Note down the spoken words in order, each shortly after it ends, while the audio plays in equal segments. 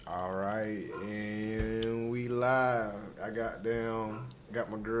All right, and we live. I got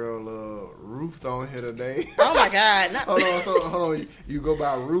my girl Ruth on here today. Oh my God! Hold on. You go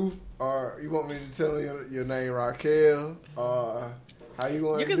by Ruth, or you want me to tell your name Ra-chael? How you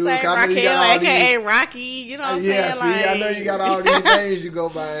want You to can do say it? Ra-chael, aka Rocky. You know what I'm saying? See, I know you got all these names you go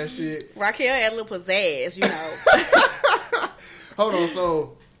by and shit. Ra-chael had a little pizzazz, you know. Hold on,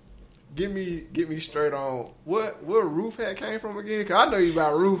 so. Get me straight on where Ruth had came from again? Cause I know you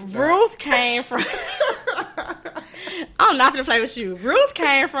about Ruth. Ruth came from. I'm not gonna play with you. Ruth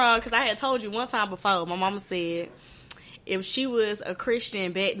came from because I had told you one time before. My mama said if she was a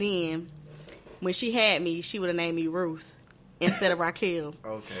Christian back then, when she had me, she would have named me Ruth instead of Ra-chael.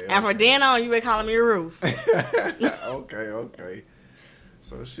 Okay. And from then on, you been calling me Ruth. Okay.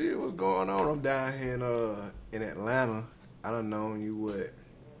 So shit, what's going on? I'm down here in Atlanta. I done known you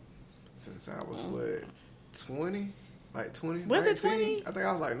since I was 20? Like 20? Was 19? it 20? I think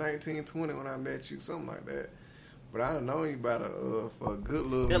I was like 19, 20 when I met you, something like that. But I done known you for a good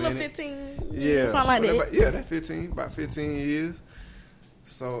little minute. 15 yeah, something like that. That 15, about 15 years.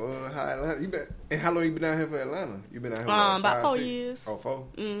 So how Atlanta, how long you been down here for Atlanta? You been down here about 4 years. Oh, 4?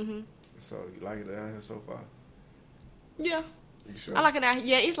 Mm-hmm. So you like it down here so far? Yeah. You sure? I like it out.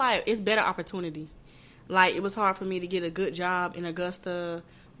 Yeah, it's better opportunity. Like, it was hard for me to get a good job in Augusta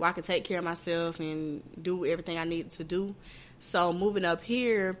where I could take care of myself and do everything I needed to do. So moving up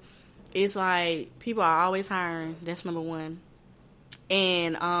here, it's like people are always hiring. That's number one.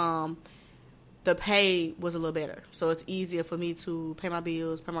 And the pay was a little better. So it's easier for me to pay my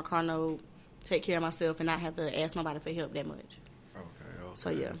bills, pay my car note, take care of myself, and not have to ask nobody for help that much. Okay. So,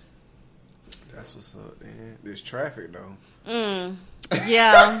 yeah. That's what's up, man. This traffic, though.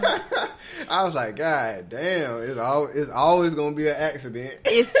 Yeah. I was like, God damn, it's always going to be an accident.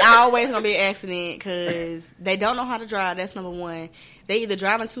 It's always going to be an accident because they don't know how to drive. That's number one. They either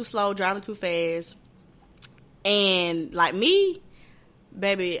driving too slow, driving too fast. And like me,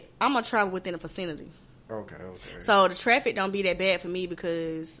 baby, I'm going to travel within the vicinity. Okay. So the traffic don't be that bad for me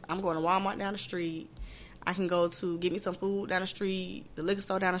because I'm going to Walmart down the street. I can go to get me some food down the street, the liquor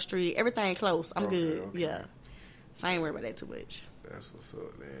store down the street, everything close. I'm good. Okay. Yeah. So I ain't worried about that too much. That's what's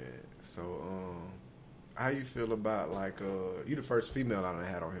up, man. So, how you feel about, like, you the first female I done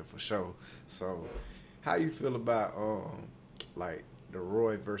had on here for sure. So, how you feel about, like, the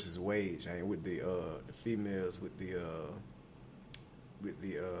Roy versus Wade, and with the females with the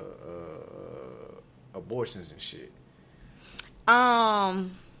abortions and shit?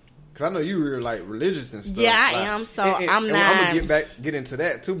 Cause I know you were like religious and stuff. Yeah, I am. So I'm not. I'm gonna get into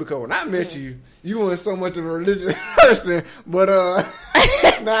that too, because when I met you, you weren't so much of a religious person, but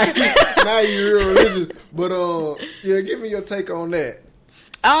now you're real religious. But yeah, give me your take on that.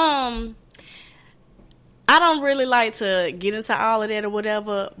 I don't really like to get into all of that or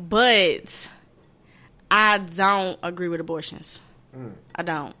whatever, but I don't agree with abortions. I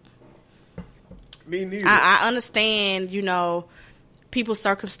don't. Me neither. I understand, people's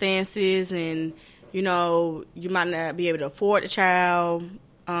circumstances, and you might not be able to afford the child.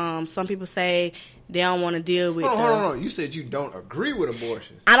 Some people say they don't want to deal with. Hold on. You said you don't agree with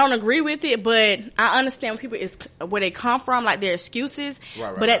abortion. I don't agree with it, but I understand where they come from, like their excuses.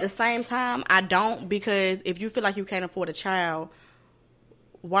 Right. But at the same time, I don't, because if you feel like you can't afford a child,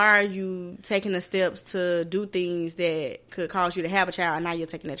 why are you taking the steps to do things that could cause you to have a child, and now you're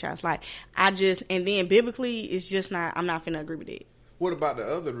taking that child's life? And then biblically, it's just not. I'm not gonna agree with it. What about the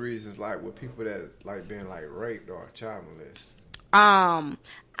other reasons, like with people that like being like raped or child molested? Now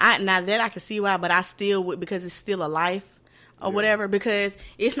that I can see why, but I still would, because it's still a life or whatever. Because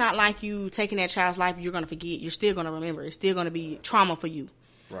it's not like you taking that child's life, you're gonna forget. You're still gonna remember. It's still gonna be trauma for you.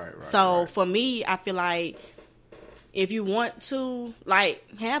 Right. So for me, I feel like if you want to like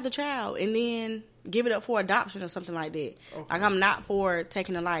have the child and then give it up for adoption or something like that. Okay. Like, I'm not for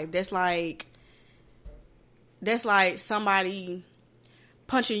taking a life. That's like somebody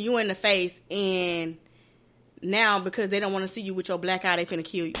punching you in the face, and now because they don't want to see you with your black eye, they finna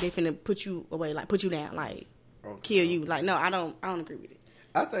kill you. They finna put you away, like put you down, like kill you. Like, no, I don't agree with it.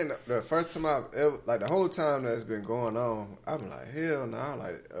 I think the first time I've ever, like the whole time that's been going on, I'm like, hell no.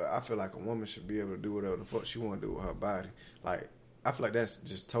 Like, I feel like a woman should be able to do whatever the fuck she want to do with her body. Like, I feel like that's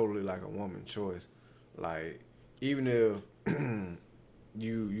just totally like a woman's choice. Like, even if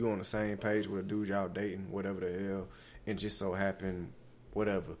you on the same page with a dude y'all dating, whatever the hell, and just so happen,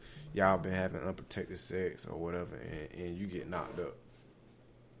 whatever, y'all been having unprotected sex or whatever, and you get knocked up,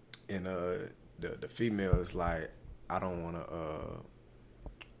 and the female is like, I don't want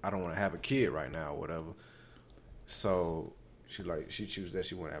to have a kid right now or whatever. So she chooses that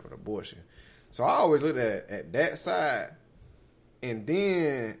she want to have an abortion. So I always look at that side And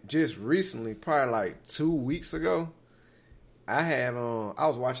then just recently, probably like 2 weeks ago, I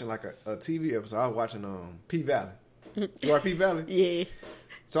was watching like a TV episode. I was watching P Valley. You watch P Valley? Yeah.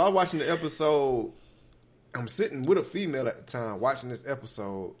 So I was watching the episode. I'm sitting with a female at the time watching this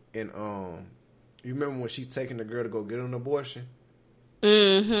episode, and you remember when she's taking the girl to go get an abortion?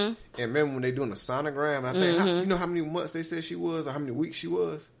 Mm-hmm. And remember when they doing the sonogram? And I think you know how many months they said she was, or how many weeks she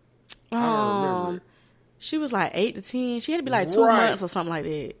was? I don't remember it. She was like 8 to 10. She had to be like 2 months or something like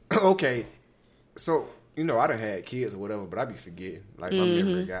that. Okay, so you know I done had kids or whatever, but I be forgetting. Like my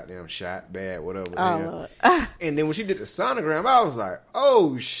memory goddamn shot bad, whatever. Oh, and then when she did the sonogram, I was like,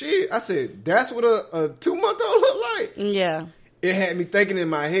 "Oh shit!" I said, "That's what a 2-month-old look like." Yeah. It had me thinking in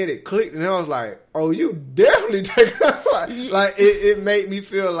my head. It clicked, and I was like, "Oh, you definitely take like it made me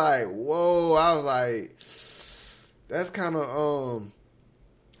feel like, whoa." I was like, "That's kind of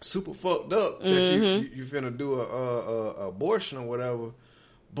super fucked up that you finna do a abortion or whatever."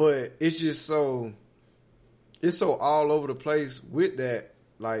 But it's just so all over the place with that.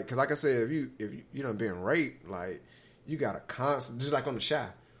 Like, cause like I said, if you done been raped, like you got a constant, just like on The Shy,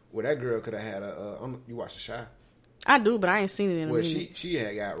 where that girl could have had you watch The Shy. I do, but I ain't seen it in a minute. Well, she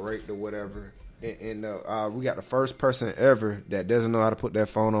had got raped or whatever, and we got the first person ever that doesn't know how to put that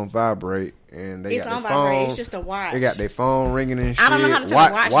phone on vibrate, and it's on vibrate. It's just a watch. They got their phone ringing and shit. I don't know how to turn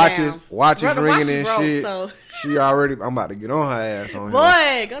the watch down. Watches ringing and broke, shit. So. She already. I'm about to get on her ass on Boy,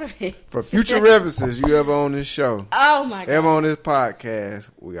 here. go to bed. For future references, you ever on this show? Oh my god! Ever on this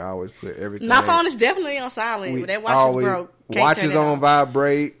podcast? We always put everything. My phone is definitely on silent. That watch is broke. Watches on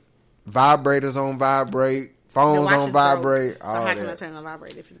vibrate. Vibrators on vibrate. Phones on vibrate. So how can I turn it on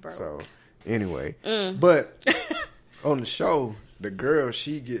vibrate if it's broke? So anyway, but on the show, the girl,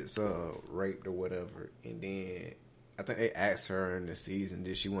 she gets raped or whatever, and then I think they asked her in the season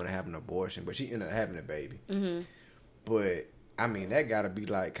did she want to have an abortion, but she ended up having a baby. Mm-hmm. But I mean, that got to be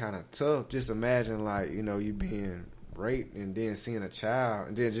like kind of tough. Just imagine like you being raped and then seeing a child,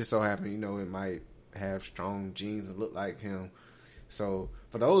 and then just so happen it might have strong genes and look like him. So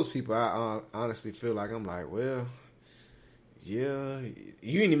for those people, I honestly feel like I'm like, well, yeah,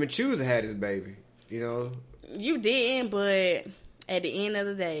 you didn't even choose to have this baby, You didn't, but at the end of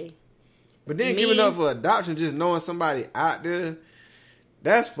the day. But then giving up for adoption, just knowing somebody out there,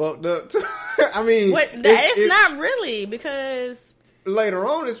 that's fucked up too. I mean, it's not really, because later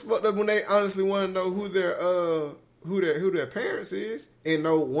on it's fucked up when they honestly want to know who their parents is, and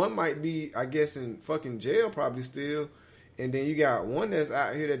one might be, I guess, in fucking jail probably still. And then you got one that's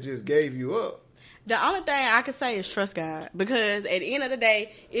out here that just gave you up. The only thing I can say is trust God, because at the end of the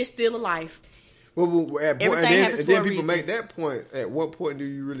day, it's still a life. Well, everything happens for a reason. People make that point. At what point do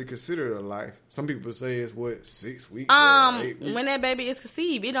you really consider it a life? Some people say it's 6 weeks. Or 8 weeks. When that baby is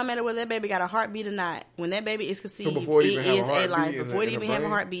conceived, it don't matter whether that baby got a heartbeat or not. When that baby is conceived, so before it even is a life. Before it even have a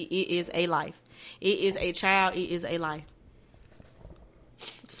heartbeat, it is a life. It is a child. It is a life.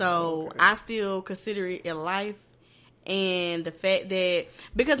 So okay. I still consider it a life. And the fact that,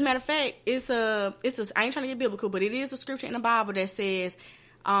 because matter of fact, I ain't trying to get biblical, but it is a scripture in the Bible that says,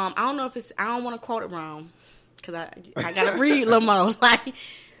 I don't know if I don't want to quote it wrong, because I gotta read a little more,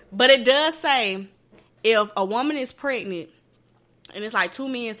 but it does say, if a woman is pregnant, and it's like 2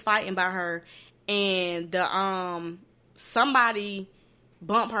 men fighting by her, and somebody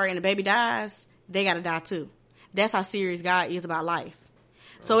bump her and the baby dies, they gotta die too. That's how serious God is about life.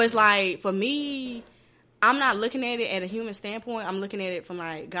 So it's like, for me, I'm not looking at it at a human standpoint. I'm looking at it from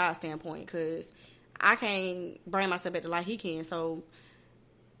like God's standpoint, because I can't bring myself back to life. He can. So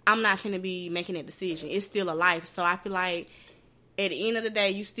I'm not going to be making that decision. It's still a life. So I feel like at the end of the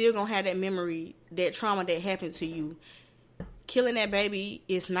day, you still going to have that memory, that trauma that happened to you. Killing that baby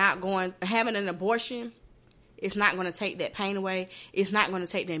is not going, having an abortion, it's not going to take that pain away. It's not going to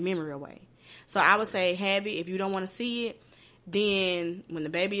take that memory away. So I would say have it. If you don't want to see it, then when the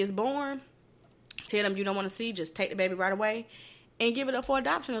baby is born, tell them you don't want to see, just take the baby right away and give it up for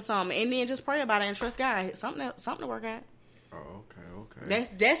adoption or something, and then just pray about it and trust God. Something to work out. Oh, okay.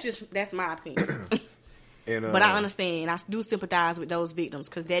 That's my opinion. And, but I understand. I do sympathize with those victims,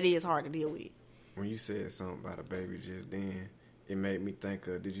 because that is hard to deal with. When you said something about a baby just then, it made me think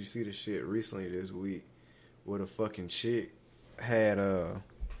of, did you see the shit recently this week where the fucking chick had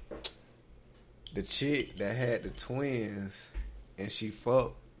the chick that had the twins, and she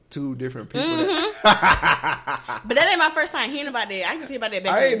fucked 2 different people. Mm-hmm. But that ain't my first time hearing about that. I just hear about that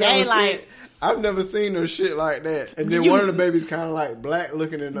back in the day. I've never seen no shit like that. And then one of the babies kind of like black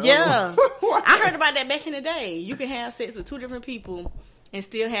looking in the other one. I heard about that back in the day. You can have sex with 2 different people and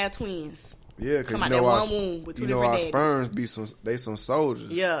still have twins. Yeah, because come out that one womb with 2 different our daddies. Sperms be some soldiers.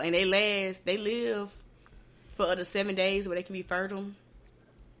 Yeah, and they live for the 7 days where they can be fertile.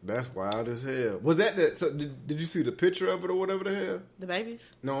 That's wild as hell. Was that the? So did you see the picture of it or whatever the hell? The babies?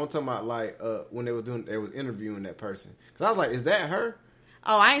 No, I'm talking about like when they was interviewing that person. Because I was like, is that her?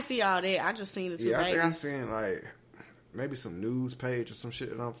 Oh, I ain't see all that. I just seen the two babies. I think I seen like maybe some news page or some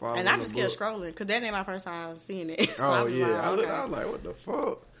shit that I'm following. And I just kept scrolling because that ain't my first time seeing it. So I was like, what the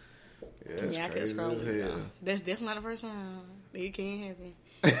fuck? Yeah, I kept scrolling. That's definitely not the first time. It can't happen.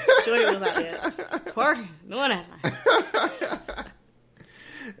 Shorty was out there twerking, doing that.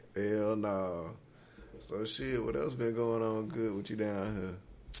 Hell no. So shit, what else been going on good with you down here?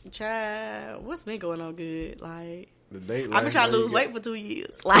 Child, what's been going on good? Like the date. I've been trying to lose weight for 2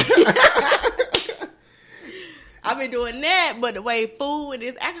 years. Like I've been doing that, but the way food and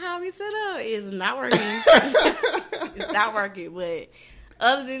this alcohol be set up is not working. It's not working. But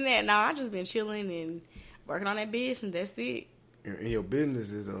other than that, no, I just been chilling and working on that business. That's it. And your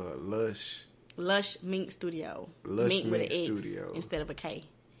business is Lush Mink Studio. Lush Mink with an X Studio instead of a K.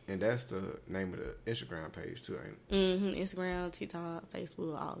 And that's the name of the Instagram page too, ain't it? Mm-hmm. Instagram, TikTok,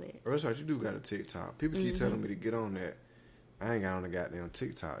 Facebook, all that. Oh, that's right. You do got a TikTok. People keep telling me to get on that. I ain't got on the goddamn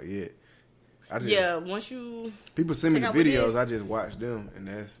TikTok yet. Once you people send me the videos, I just watch them, and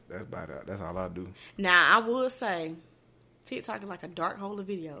that's about it. That's all I do. Now I would say, TikTok is like a dark hole of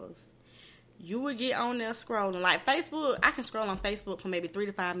videos. You would get on there scrolling. Like Facebook, I can scroll on Facebook for maybe 3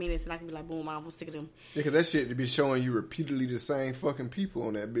 to 5 minutes and I can be like, boom, I'm sick of them. Yeah, because that shit to be showing you repeatedly the same fucking people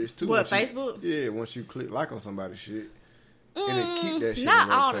on that bitch too. What, Facebook? Yeah, once you click like on somebody's shit. And then keep that shit not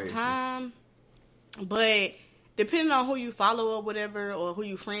all the time. But depending on who you follow or whatever, or who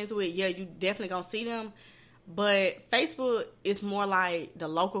you friends with, yeah, you definitely gonna see them. But Facebook is more like the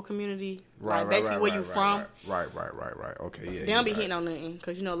local community, like basically where you from. Right. Okay, yeah. They don't be hitting on nothing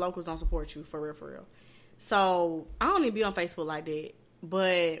because locals don't support you for real. So I don't even be on Facebook like that.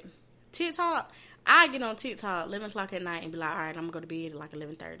 But TikTok, I get on TikTok 11 o'clock at night and be like, all right, I'm gonna go to bed at like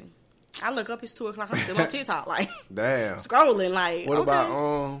 11:30. I look up, it's 2 o'clock. I'm still on TikTok, like damn, scrolling. Like, what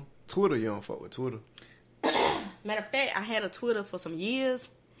about Twitter? You don't fuck with Twitter? Matter of fact, I had a Twitter for some years.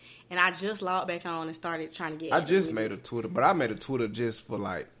 And I just logged back on and started trying to get. I just made a Twitter, but I made a Twitter just for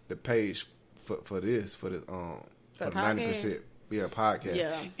like the page for the 90% podcast.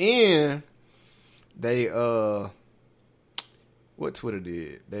 Yeah. And they what Twitter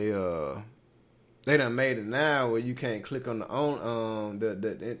did? They done made it now where you can't click on the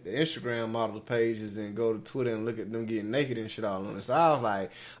Instagram model pages and go to Twitter and look at them getting naked and shit all on it. So I was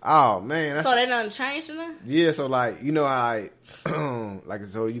like, oh man. So they done changed it? Yeah, so like, how like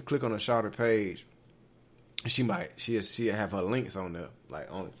so you click on a shorter page, she'll have her links on there,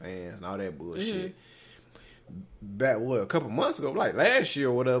 like OnlyFans and all that bullshit. Back a couple months ago, like last year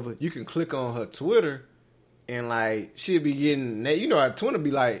or whatever, you can click on her Twitter. And like she'll be getting, how Twitter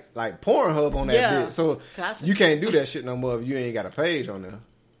be like Pornhub on that bitch. So you can't do that shit no more if you ain't got a page on there.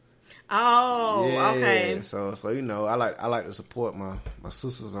 Oh, yeah, okay. So I like to support my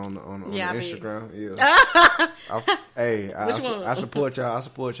sisters on Instagram. Which one? I support y'all. I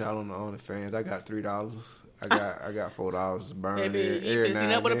support y'all on the OnlyFans. I got $3. I got $4 to burn. Baby, you finna see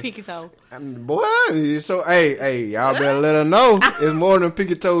nothing but a pinky toe. Boy, so hey, y'all better let her know. It's more than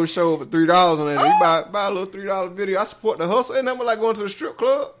pinky toe show for $3 on it. You buy a little $3 video. I support the hustle. Ain't nothing like going to the strip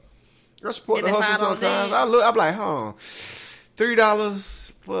club. I support the hustle sometimes. I'm like,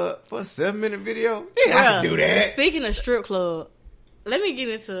 $3 for a 7-minute video? Yeah, I can do that. Speaking of strip club, let me get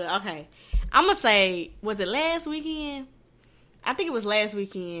into okay. I'm gonna say, was it last weekend? I think it was last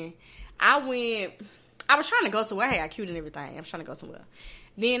weekend. I was trying to go somewhere. I got cute and everything. I was trying to go somewhere.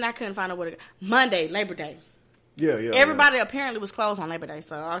 Then I couldn't find nowhere to go. Monday, Labor Day. Yeah. Everybody apparently was closed on Labor Day,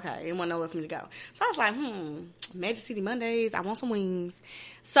 so okay, it wasn't nowhere for me to go. So I was like, Magic City Mondays, I want some wings.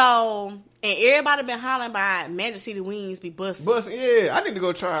 So, and everybody been hollering by Magic City wings be busting. Yeah, I need to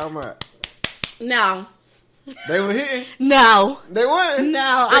go try them out. No. They were hitting? No. They weren't?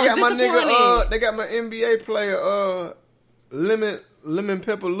 No, they I got was disappointed. They got my NBA player, lemon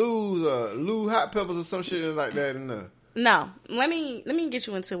pepper Lou hot peppers or some shit like that in there. No, let me get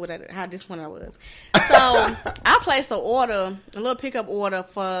you into how disappointed I was. So I placed a little pickup order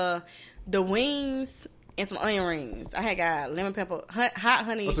for the wings and some onion rings. I had got lemon pepper, hot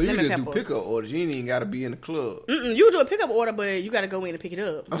honey. So lemon you pepper. just do pickup orders. You ain't even got to be in the club. You do a pickup order, but you got to go in and pick it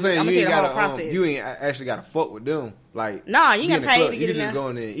up. I'm saying you ain't got to. You ain't actually got to fuck with them. Like no, you ain't got to pay to get in there. You just go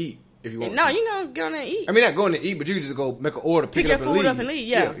in there and eat. If you want no, you gonna get on there and eat. I mean, not going to eat, but you can just go make an order, pick your up food up and leave.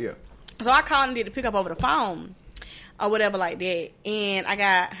 Yeah. So I called and did the pick up over the phone or whatever like that, and I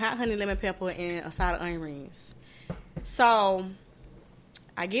got hot honey lemon pepper and a side of onion rings. So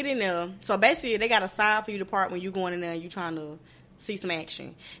I get in there. So basically, they got a side for you to park when you going in there and you trying to see some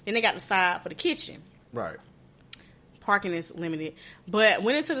action. Then they got the side for the kitchen. Right. parking is limited. But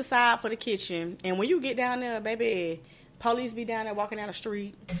went into the side for the kitchen, and when you get down there, baby, police be down there walking down the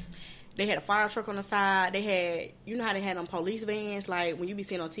street. They had a fire truck on the side. They had, you know how they had them police vans, like when you be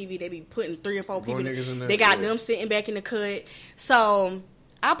seeing on TV, they be putting 3 or 4 people. They got them sitting back in the cut. So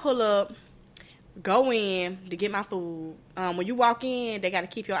I pull up, go in to get my food. When you walk in, they got to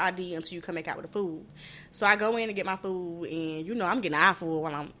keep your ID until you come back out with the food. So I go in to get my food, and you know I'm getting an eye full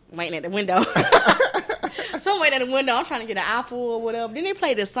while I'm waiting at the window. So I'm waiting at the window. I'm trying to get an eye full or whatever. Then they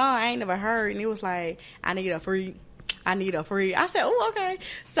played this song I ain't never heard, and it was like, I need a free. I said, oh, okay.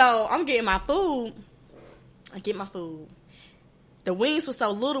 So I'm getting my food. I get my food. The wings were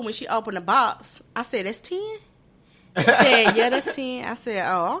so little when she opened the box. I said, that's 10? She said, yeah, that's 10. I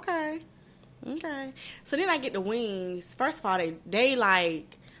said, oh, okay. Okay. So then I get the wings. First of all, they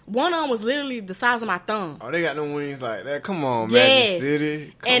like, one of them was literally the size of my thumb. Oh, they got them wings like that. Come on, yes. Magic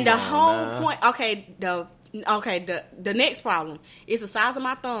City. Come and the on whole now. point, the next problem is the size of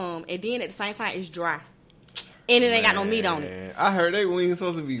my thumb, and then at the same time, it's dry. And it ain't got no meat on it. I heard they wings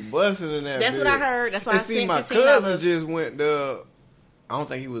supposed to be busting in that. That's what I heard. That's why I spent $15. My cousin just went there. I don't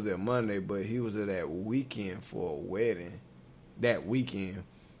think he was there Monday, but he was there that weekend for a wedding. That weekend,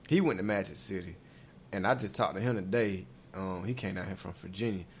 he went to Magic City, and I just talked to him today. He came down here from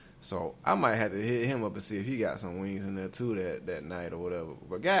Virginia, so I might have to hit him up and see if he got some wings in there too that night or whatever.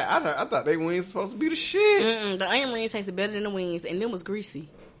 But God, I thought they wings supposed to be the shit. The onion rings tasted better than the wings, and them was greasy.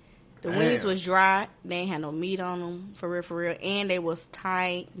 The Damn. wings was dry. They ain't had no meat on them, for real. And they was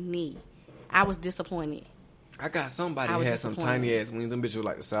tiny. I was disappointed. I got somebody had some tiny ass wings. Them bitches were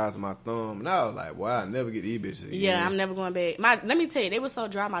like the size of my thumb. And I was like, wow, I never get these bitches again. Yeah, I'm never going back. Let me tell you, they were so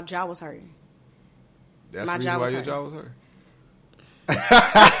dry, my jaw was hurting. That's the reason why your jaw was hurting?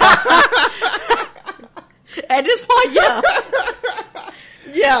 At this point, yeah.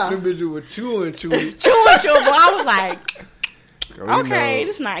 Yeah. Them bitches were chewing. Chewing, but I was like... Okay,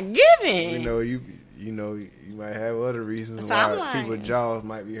 this not giving. You might have other reasons why people's jaws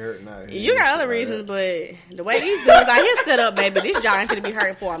might be hurting out here. You got other reasons, but the way these dudes out here set up, baby, this jaw ain't gonna be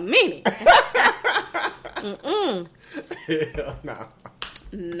hurting for a minute. Hell no.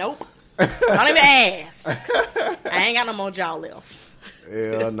 Nope. Don't even ask. I ain't got no more jaw left.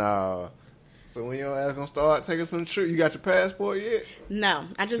 Hell no. So when your ass gonna start taking some trip, you got your passport yet? No,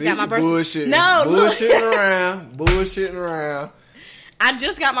 I just got my birth certificate. No, bullshitting around. I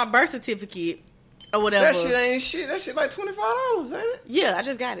just got my birth certificate or whatever. That shit ain't shit. That shit like $25, ain't it? Yeah, I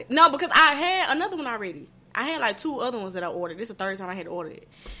just got it. No, because I had another one already. I had like 2 other ones that I ordered. This is the 3rd time I had to order it.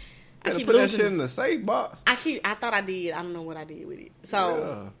 I keep put losing. That shit in the safe box. I thought I did. I don't know what I did with it.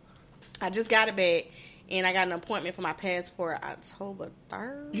 So I just got it back. And I got an appointment for my passport October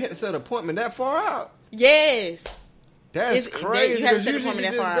 3rd. You had to set an appointment that far out? Yes. That's crazy. You have to set an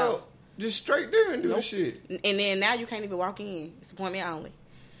appointment that far out. Just straight there and do the shit. And then now you can't even walk in. It's appointment only.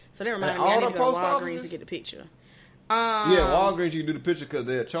 So they reminded me I need to go to Walgreens to get the picture. Yeah, Walgreens you can do the picture because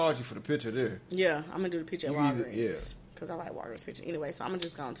they'll charge you for the picture there. Yeah, I'm going to do the picture at Walgreens. Yeah. Because I like Walgreens picture anyway. So I'm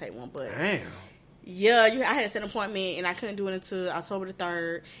just going to take one. But damn. Yeah, I had to set an appointment, and I couldn't do it until October the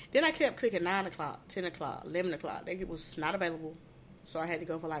 3rd. Then I kept clicking 9 o'clock, 10 o'clock, 11 o'clock. It was not available, so I had to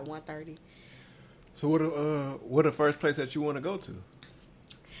go for like 1:30. So what the first place that you want to go to?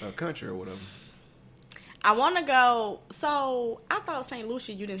 A country or whatever? I want to go, so I thought St.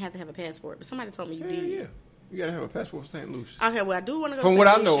 Lucia you didn't have to have a passport, but somebody told me you did. Yeah. You got to have a passport for St. Lucia. Okay, well, I do want to go From to what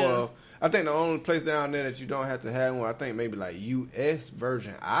St. I Lucia. know of, I think the only place down there that you don't have to have one, I think maybe like U.S.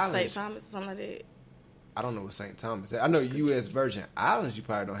 Virgin Islands. St. Thomas, something like that. I don't know what St. Thomas is. I know U.S. Virgin Islands you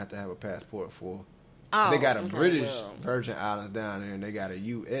probably don't have to have a passport for. Oh, they got a British Virgin Islands down there, and they got a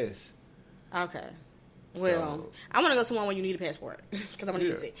U.S. Okay. Well, I want to go to one where you need a passport because I'm going to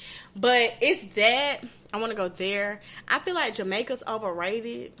use it. But it's that. I want to go there. I feel like Jamaica's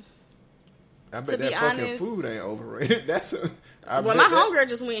overrated. I bet that fucking food ain't overrated. My homegirl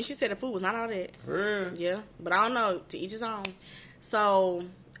just went and she said the food was not all that. Really? Yeah. But I don't know. To each his own. So,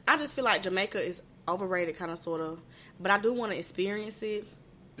 I just feel like Jamaica is overrated, kind of, sort of. But I do want to experience it.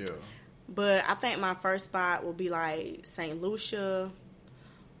 Yeah. But I think my first spot will be like St. Lucia,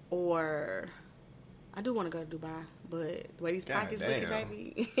 or I do want to go to Dubai. But the way these pockets looking,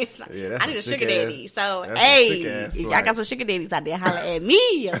 baby, it's not. Yeah, I need a sugar daddy. So, hey, if y'all got some sugar daddies out there, holler at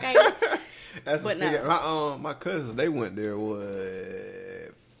me, okay? That's a sick. My cousins, they went there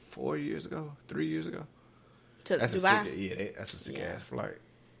 4 years ago, 3 years ago. To that's Dubai? That's a sick ass flight.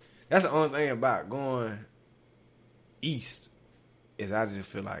 That's the only thing about going east is I just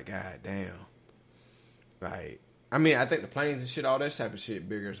feel like, god damn. Like, I mean, I think the planes and shit, all that type of shit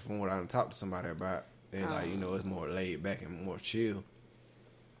bigger from what I done talked to somebody about. And like, you know, it's more laid back and more chill.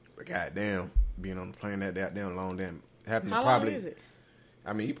 But god damn, being on the plane that damn long, damn happened. How Probably, long is it?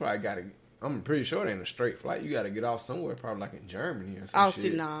 I mean, you probably got to. I'm pretty sure it ain't a straight flight. You got to get off somewhere, probably like in Germany or some shit. See,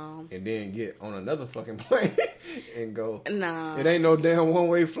 no. And then get on another fucking plane and go. No. It ain't no damn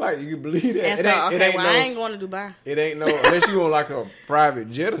one-way flight. You can believe that. And I ain't going to Dubai. It ain't no, unless you on like a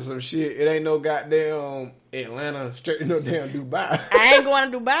private jet or some shit, it ain't no goddamn Atlanta straight to no damn Dubai. I ain't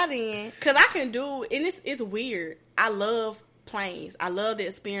going to Dubai then. Because I can do, and it's weird. I love planes. I love the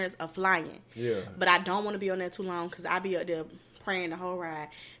experience of flying. Yeah. But I don't want to be on there too long because I be up there praying the whole ride.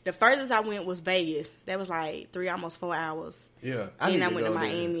 The furthest I went was Vegas. That was like 3, almost 4 hours. Yeah. And I went to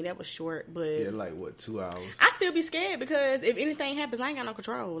Miami. There. That was short, but yeah, like what, 2 hours? I still be scared because if anything happens, I ain't got no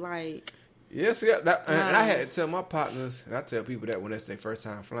control. Like, yeah, see, and I had to tell my partners, and I tell people that when that's their first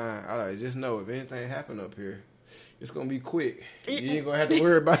time flying, I like, just know if anything happen up here, it's gonna be quick. You ain't gonna have to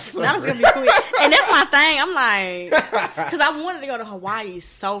worry about something. Now it's gonna be quick, and that's my thing. I'm like, because I wanted to go to Hawaii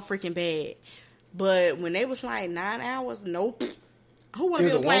so freaking bad, but when they was like 9 hours, nope. Who want to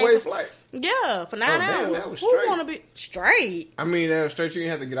be on a one-way flight? Yeah, for 9 hours. Who want to be straight? I mean, that was straight. You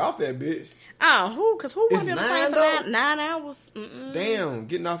didn't have to get off that bitch. Oh, because who want to be on a plane for 9 hours? Mm-mm. Damn,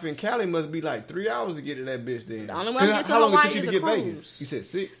 getting off in Cali must be like 3 hours to get to that bitch. Then the only way I get to how long Hawaii it took you is to a get cruise. Vegas? You said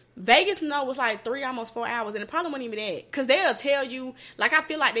 6. Vegas, no, was like 3, almost 4 hours, and it probably wasn't even that. Because they'll tell you, like I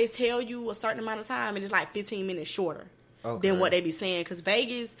feel like they tell you a certain amount of time, and it's like 15 minutes shorter than what they be saying. Because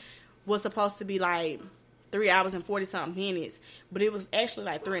Vegas was supposed to be like 3 hours and 40-something minutes, but it was actually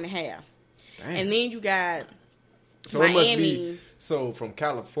like 3.5. Damn. And then you got Miami. So from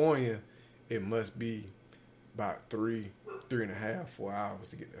California, it must be about 3.5, 4 hours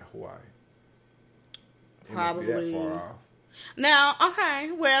to get to Hawaii. It Probably. must be that far off. Now,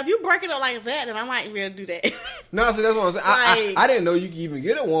 okay, well, if you break it up like that, then I might be able to do that. No, so that's what I'm saying. I didn't know you could even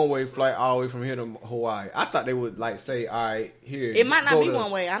get a one-way flight all the way from here to Hawaii. I thought they would, like, say, all right, here. It might not be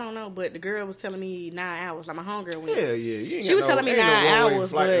one way. I don't know, but the girl was telling me 9 hours. Like, my homegirl went. Yeah. You ain't she was telling me 9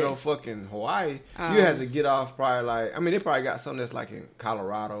 hours, flight but to no fucking Hawaii. You had to get off probably, like, I mean, they probably got something that's, like, in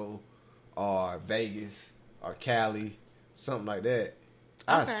Colorado or Vegas or Cali, something like that. Okay.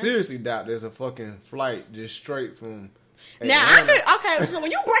 I seriously doubt there's a fucking flight just straight from Now I could, so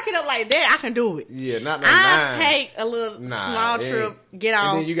when you break it up like that, I can do it. Yeah, not no I'll 9. take a little small trip, get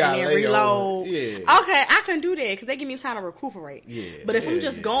off, and then reload. Yeah. Okay, I can do that because they give me time to recuperate. Yeah. But if I'm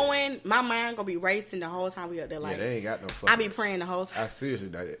just going, my mind gonna be racing the whole time we up there. Like, they ain't got no fucking. I be praying the whole time. I seriously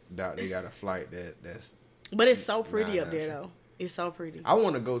doubt they got a flight that's. But it's so pretty up there though. It's so pretty. I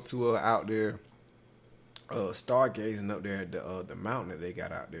want to go to out there, stargazing up there at the mountain that they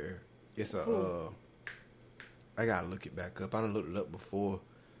got out there. It's a. I gotta look it back up. I done looked it up before,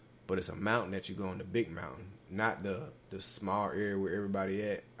 but it's a mountain that you go on, the big mountain, not the small area where everybody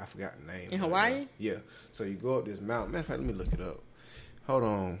at. I forgot the name. In Hawaii? Yeah. So you go up this mountain. Matter of fact, let me look it up. Hold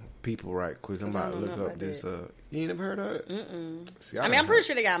on, people, right quick. I'm about to look up this. You ain't never heard of it? Mm-mm. See, I mean, I'm pretty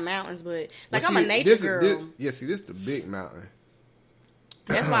sure they got mountains, but like, well, I'm a nature girl. See, this is the big mountain.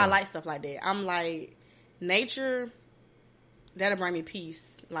 That's why I like stuff like that. I'm like, nature, that'll bring me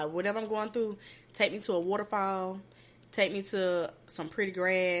peace. Like, whatever I'm going through, take me to a waterfall, take me to some pretty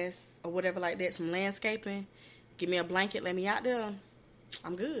grass or whatever like that, some landscaping. Give me a blanket, let me out there.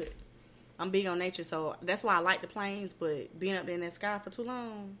 I'm good. I'm big on nature, so that's why I like the planes, but being up there in that sky for too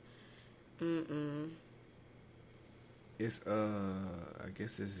long, It's, I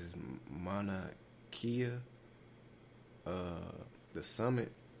guess this is Mauna Kea, the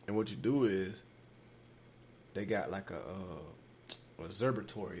summit. And what you do is, they got like a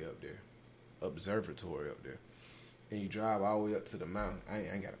observatory up there. And you drive all the way up to the mountain. I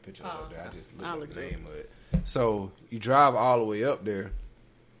ain't got a picture of it up there. I just looked up the name of it. So you drive all the way up there,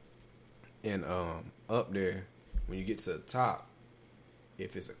 and up there, when you get to the top,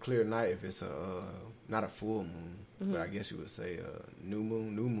 if it's a clear night, if it's not a full moon, but I guess you would say new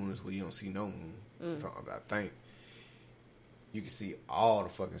moon. New moon is where you don't see no moon. I think you can see all the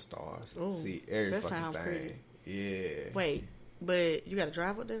fucking stars. Ooh, see every fucking thing. Pretty. Yeah. Wait, but you got to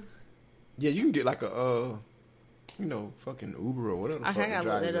drive up there? Yeah, you can get like a fucking Uber or whatever. I gotta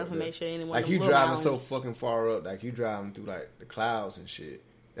look that up and make sure anyone. Like you driving so fucking far up, like you driving through like the clouds and shit.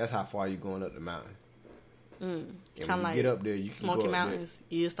 That's how far you going up the mountain. And when you get up there, you Smoky can go Mountains.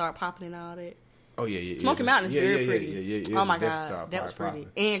 You start popping and all that. Oh yeah. Smoky Mountains is very pretty. Yeah, oh my god, that was pretty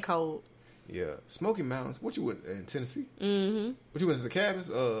and cold. Yeah, Smoky Mountains. What you went in Tennessee? Mm-hmm. What you went to the cabins?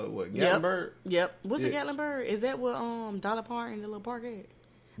 What Gatlinburg? Yep. Was it Gatlinburg? Is that what Dollar Park and the little park at?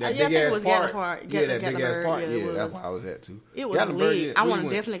 That I think it was Gatlinburg Park. Yeah, that big ass park. Yeah, that's where I was at too. It was lit. I want to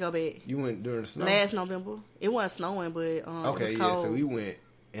definitely go back. You went during the snow? Last November. It wasn't snowing, but it was cold. So we went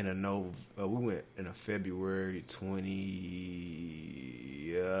in a February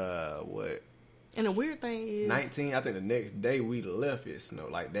 20. And the weird thing is 19. I think the next day we left, it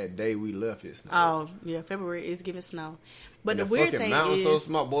snowed. Like that day we left, it snowed. Oh yeah, February is giving snow. But and the weird thing mountain is so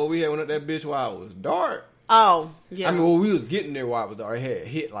small, boy. We had went up that bitch while it was dark. Oh yeah. I mean, when we was getting there while it was dark, it had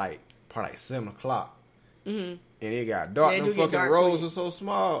hit like probably like 7:00. Mm-hmm. And it got dark. Yeah, Them fucking dark roads were so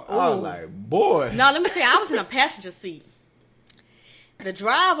small. Ooh. I was like, boy. No, let me tell you, I was in a passenger seat. The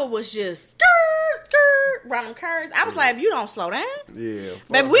driver was just skirt around them curves. I was like, if you don't slow down. Yeah.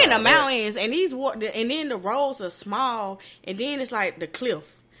 Baby, we in the mountains and and then the roads are small and then it's like the cliff.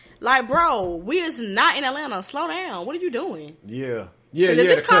 Like, bro, we is not in Atlanta. Slow down. What are you doing? Yeah. Yeah, if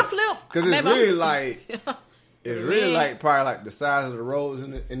this car flip. Because it's really like... It's really like probably like the size of the roads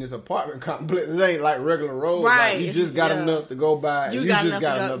in this apartment complex. It ain't like regular roads. Right. Like you just got enough to go by. You just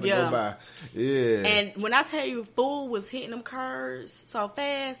got enough to go by. Yeah. And when I tell you food was hitting them curves so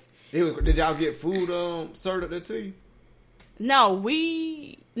fast. Did y'all get food served up there to you? No,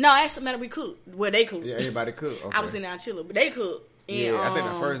 actually, man, we cooked. Well, they cooked. Yeah, everybody cooked. Okay. I was in there chilling, but they cooked. And, yeah, I think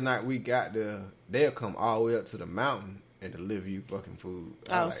the first night we got there, they'll come all the way up to the mountain and deliver you fucking food.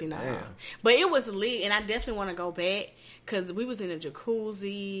 But it was lit, and I definitely want to go back because we was in a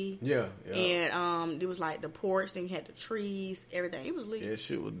jacuzzi. Yeah. And it was like the porch, then you had the trees, everything. It was lit. Yeah,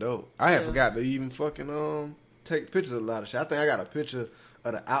 shit was dope. I had forgot to even fucking take pictures of a lot of shit. I think I got a picture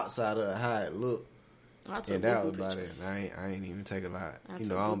of the outside of how it looked. And that was about it. I ain't even take a lot. I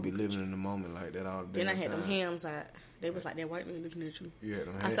don't be living in the moment like that all the day. Then I had them hams out. They was like that white man looking at you. Yeah,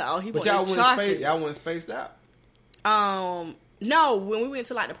 I said, oh, he but y'all wasn't spaced out. No, when we went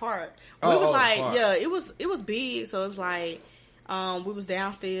to like the park, we was like, it was big, so it was like, we was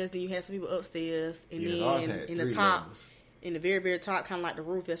downstairs, then you had some people upstairs, and then in the top, levels. In the very, very top, kind of like the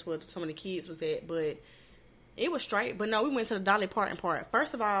roof, that's where some of the kids was at, but it was straight. But no, we went to the Dolly Parton part.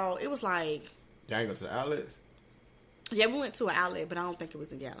 First of all, it was like, y'all ain't go to the outlets? Yeah, we went to an outlet, but I don't think it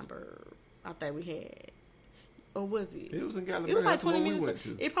was in Gatlinburg. I think we had. Or was it? It was in Gatlinburg. It was like 20 minutes. We went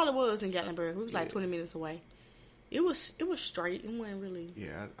to. It probably was in Gatlinburg. We was like 20 minutes away. It was straight. It wasn't really.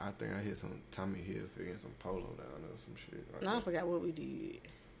 Yeah, I think I hit some Tommy Hilfiger and some polo down there or some shit. Like I forgot what we did.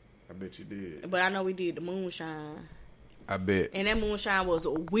 I bet you did. But I know we did the moonshine. I bet. And that moonshine was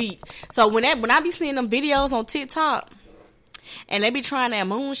weak. So when I be seeing them videos on TikTok and they be trying that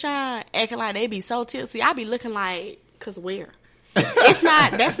moonshine, acting like they be so tipsy, I be looking like, cause where? That's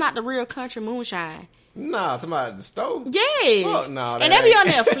not the real country moonshine. Nah, talking about the stove? Yes. Fuck nah, and they be on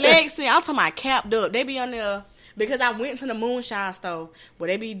there flexing. I'm talking about capped up. They be on there, because I went to the moonshine store where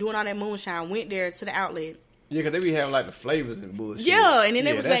they be doing all that moonshine, went there to the outlet. Yeah, because they be having like the flavors and bullshit. Yeah, and then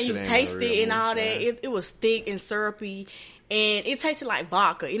they was letting you taste it and all that. It was thick and syrupy, and it tasted like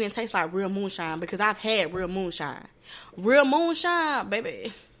vodka. It didn't taste like real moonshine, because I've had real moonshine. Real moonshine,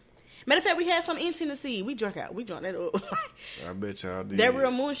 baby. Matter of fact, we had some in Tennessee. We drank that up. I bet y'all did. That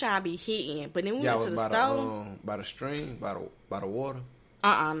real moonshine be hitting. But then we went to the store. By the stream, by the water.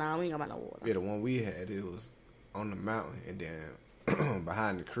 No, we ain't got by no water. Yeah, the one we had, it was on the mountain, and then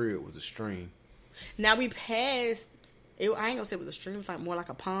behind the crib was a stream. Now we passed. I ain't gonna say it was a stream. It was like more like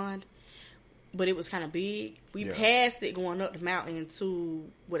a pond, but it was kind of big. We passed it going up the mountain to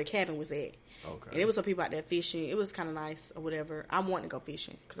where the cabin was at. Okay. And it was some people out there fishing. It was kind of nice or whatever. I wanted to go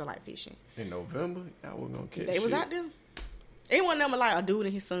fishing because I like fishing. In November, y'all wasn't gonna catch. They was out there. It wasn't nothing like a dude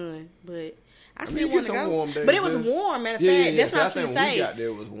and his son, but I still wanted to go. Warm days, but it was warm. Matter of fact, that's what I was gonna say. When we got there,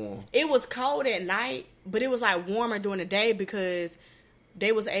 it was warm. It was cold at night, but it was like warmer during the day because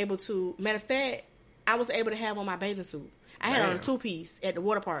they was able to. Matter of fact, I was able to have on my bathing suit. I had on a 2-piece at the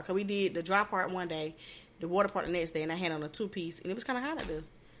water park because we did the dry part one day, the water part the next day, and I had on a 2-piece, and it was kind of hot out there.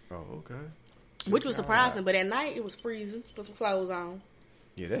 Oh, okay. Which was surprising, but at night it was freezing. Put some clothes on.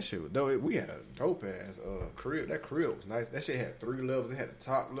 Yeah, that shit was dope. We had a dope ass crib. That crib was nice. That shit had 3 levels. It had the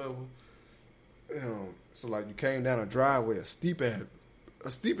top level. So like you came down a driveway, a steep ass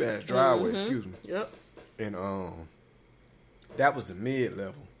driveway. Excuse me. Yep. And that was the mid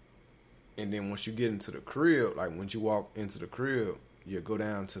level. And then once you get into the crib, like once you walk into the crib, you go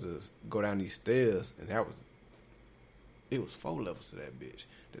down these stairs, and it was 4 levels to that bitch.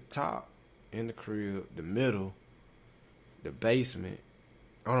 The top. In the crib, the middle, the basement,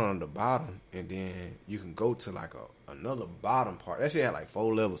 on the bottom, and then you can go to like another bottom part. That shit had like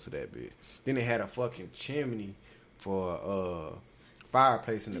 4 levels to that bitch. Then it had a fucking chimney for a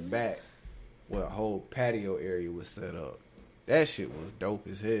fireplace in the back where a whole patio area was set up. That shit was dope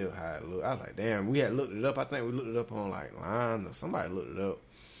as hell how it looked. I was like, damn, we had looked it up. I think we looked it up on like Line or somebody looked it up.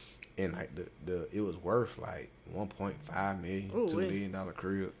 And like it was worth like $1.5 million, $2 million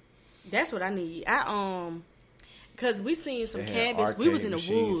crib. That's what I need. Cause we seen some cabins. We was in the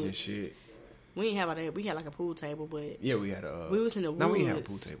woods. And shit. We didn't have all that. We had like a pool table, but Yeah, we had a. we was in the woods. No, we didn't have a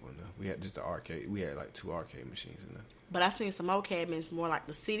pool table in there. We had just the arcade. We had like 2 arcade machines in there. But I seen some old cabins, more like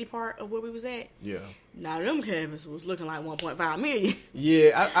the city part of where we was at. Yeah. Now them cabins was looking like 1.5 million.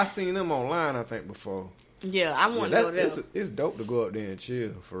 Yeah, I seen them online. I think before. Yeah, I want to go there. It's dope to go up there and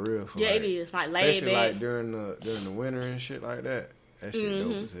chill for real. Yeah, like, it is like laid especially back. like during the winter and shit like that. That shit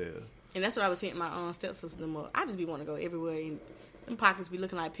dope as hell. And that's what I was hitting my stepsister them up. I just be want to go everywhere, and them pockets be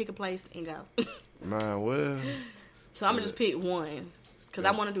looking like pick a place and go. Man, well. So I'm gonna just pick one because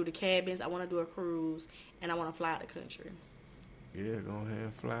I want to do the cabins, I want to do a cruise, and I want to fly out the country. Yeah, go ahead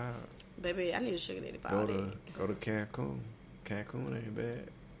and fly out. Baby, I need a sugar daddy for all that. Go to Cancun. Cancun ain't bad.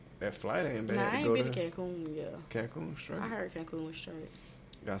 That flight ain't bad. Nah, I ain't been to Cancun, yeah. Cancun straight. I heard Cancun was straight.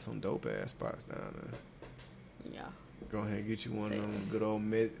 Got some dope ass spots down there. Yeah. Go ahead and get you one of them good old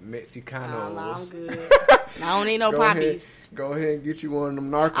Mexicanos. No, I'm good. I don't need no poppies. Go ahead and get you one of them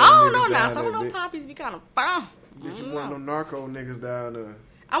narco I don't know niggas now. down Some there, of them bitch. poppies be kind of fun. Get you one of them narco niggas down there.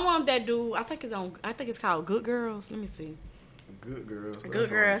 I want that dude. I think it's called Good Girls. Let me see. Good Girls. Good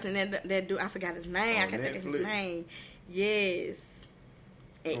Girls, and that dude. I forgot his name. I can't think of his name. Yes.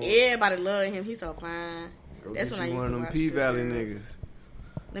 And everybody love him. He's so fine. That's when I used to watch one of them P Valley Girls. niggas.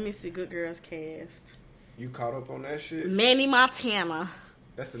 Let me see. Good Girls cast. You caught up on that shit? Manny Montana.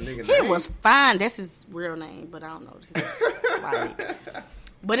 That's the nigga He name? was fine. That's his real name, but I don't know.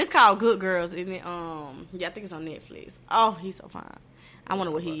 But it's called Good Girls, isn't it? Yeah, I think it's on Netflix. Oh, he's so fine. I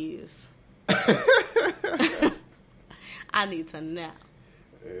wonder what he is. I need to know.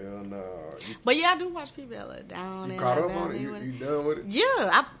 Hell no. But yeah, I do watch people down. You and caught up down on it? there. You done with it?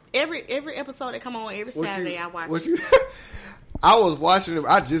 Yeah, every episode that come on every Saturday, I watch it. I was watching it.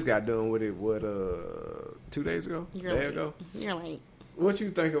 I just got done with it. 2 days ago? You're ago? You're late. What you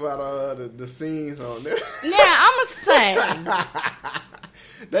think about the scenes on there? Now I'ma say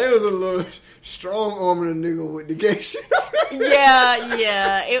they was a little strong arming a nigga with the gay shit.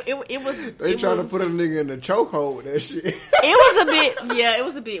 yeah. It was. They trying to put a nigga in the chokehold with that shit. It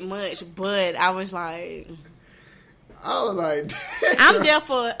was a bit much, but I was like, damn. I'm there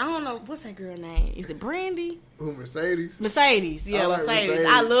for. I don't know what's that girl name. Is it Brandy? Who, Mercedes? Mercedes, yeah, I like Mercedes.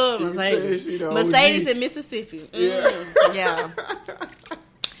 I love Mercedes. Mercedes in Mississippi. Yeah.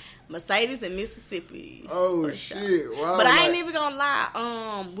 Mercedes in Mississippi. Oh shit! Wow. But I ain't even gonna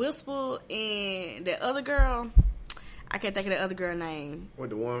lie. Whisper and that other girl, I can't think of that other girl name. What,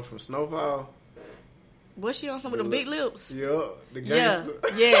 the one from Snowfall? Was she on some with the big lips? Yeah, the gangster.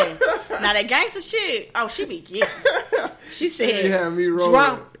 Yeah. Now that gangster shit. Oh, she be getting. She said, She had me rolling.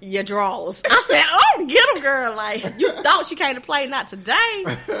 "Drop your drawers." I said, "Oh, get them, girl! Like you thought she came to play, not today."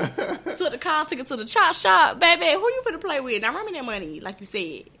 Took the car, took it to the chop shop, baby. Who you finna play with? Now run me that money, like you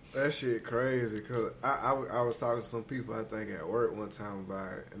said. That shit crazy, cause I was talking to some people I think at work one time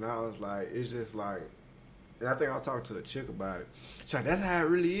about it, and I was like, it's just like, and I think I was talking to a chick about it. She's like, that's how it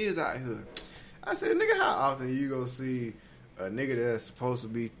really is out here. I said, nigga, how often you go see a nigga that's supposed to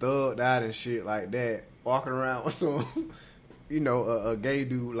be thugged out and shit like that walking around with some, a gay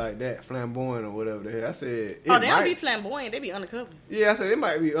dude like that, flamboyant or whatever the hell. I said, they don't be flamboyant, they be undercover. Yeah, I said it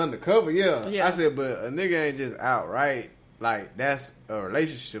might be undercover. Yeah. Yeah. I said, but a nigga ain't just outright. Like, that's a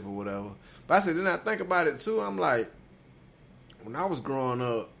relationship or whatever. But I said, then I think about it, too. I'm like, when I was growing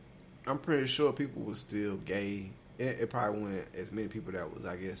up, I'm pretty sure people was still gay. It probably wasn't as many people that was,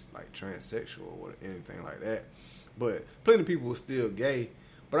 I guess, like, transsexual or anything like that. But plenty of people was still gay.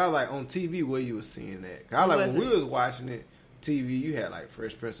 But I was like, on TV, where you was seeing that? 'Cause I was like, when we was watching it, TV, you had, like,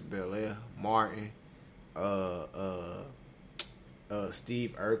 Fresh Prince of Bel-Air, Martin,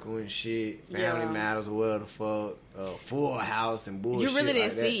 Steve Urkel and shit, Family Matters or whatever the fuck, Full House and bullshit. You really didn't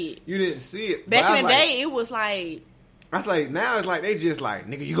like see that. it. You didn't see it. Back in the day, it was like. I was like, now it's like they just like,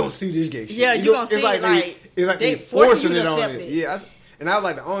 nigga, you gonna see this gay shit. Yeah, you gonna see it it's like they forcing you it to on accept it. it. Yeah, and I was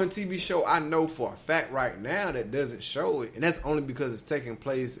like, the only TV show I know for a fact right now that doesn't show it, and that's only because it's taking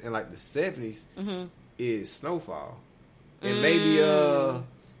place in like the 70s, is Snowfall. And maybe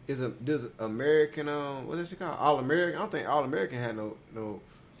there's American what's that shit called? All American. I don't think All American had nobody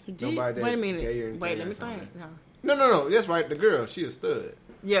that's Wait a minute. gay or anything. Wait, let me think. No. That's right. The girl, she a stud.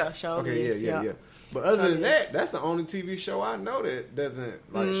 Yeah, show. Okay, yeah. But other than that, that's the only TV show I know that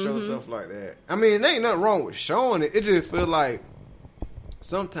doesn't like show stuff like that. I mean, there ain't nothing wrong with showing it. It just feel like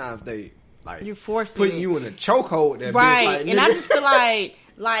sometimes they like you forcing putting it. you in a chokehold. That Right, bitch, like, and I nigga. just feel like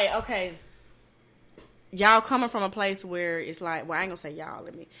okay, y'all coming from a place where it's like, well, I ain't gonna say y'all,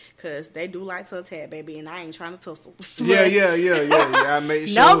 because they do like to attack, baby, and I ain't trying to tussle. Yeah. I made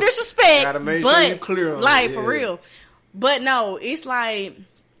sure. No disrespect, Gotta make but sure you clear on like it, for real. But no, it's like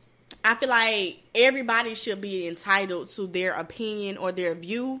I feel like everybody should be entitled to their opinion or their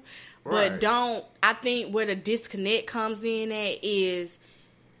view, But don't, I think where the disconnect comes in at is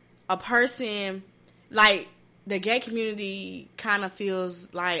a person, like, the gay community kind of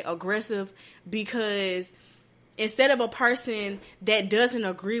feels, like, aggressive because instead of a person that doesn't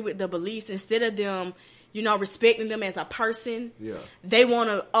agree with the beliefs, instead of them, you know, respecting them as a person, they want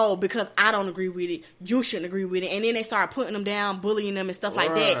to, because I don't agree with it, you shouldn't agree with it. And then they start putting them down, bullying them and stuff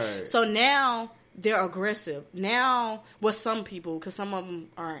like that. So now they're aggressive. Now, well, some people, because some of them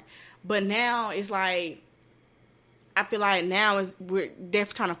aren't. But now it's like, I feel like now they're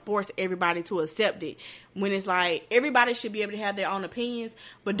trying to force everybody to accept it. When it's like, everybody should be able to have their own opinions,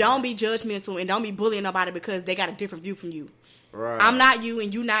 but don't be judgmental and don't be bullying nobody because they got a different view from you. I'm not you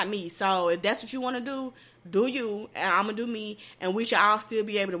and you not me. So if that's what you want to do you, and I'm going to do me, and we should all still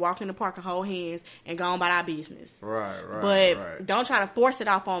be able to walk in the park and hold hands and go on about our business. But don't try to force it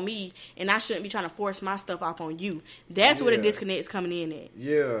off on me, and I shouldn't be trying to force my stuff off on you. That's where the disconnect is coming in at.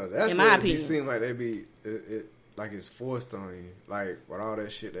 Yeah, that's in my opinion. It seems like they be, like it's forced on you. Like, with all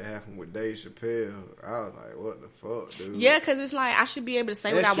that shit that happened with Dave Chappelle, I was like, what the fuck, dude? Yeah, because it's like, I should be able to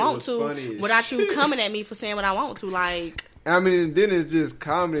say what I want to without you coming at me for saying what I want to, like... I mean, then it's just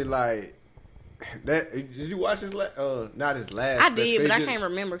comedy, like... That did you watch his not his last? I did, but I can't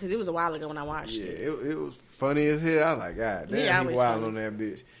remember because it was a while ago when I watched it. Yeah, it was funny as hell. I was like, God damn, he wild on that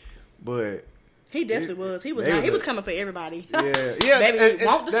bitch. But he definitely was. He was not. He was coming for everybody. Yeah. Baby, and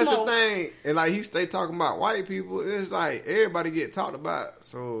want the that's smoke. The thing. And like he stay talking about white people. It's like everybody get talked about.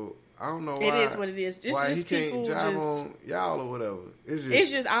 So I don't know why. It is what it is. Why just he people can't jive on y'all or whatever.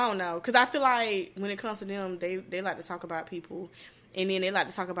 It's just I don't know, because I feel like when it comes to them, they like to talk about people. And then they like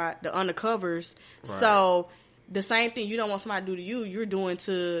to talk about the undercovers. So the same thing you don't want somebody to do to you, you're doing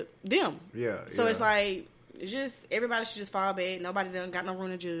to them. So it's like, it's just, everybody should just fall back. Nobody done got no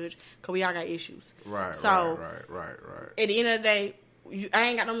room to judge because we all got issues. Right. At the end of the day, I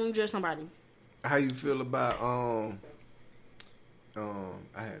ain't got no room to judge nobody. How you feel about, I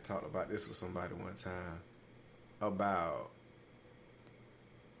had talked about this with somebody one time about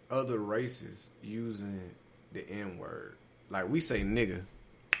other races using the N-word. Like, we say nigga,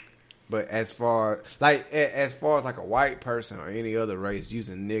 but as far as like a white person or any other race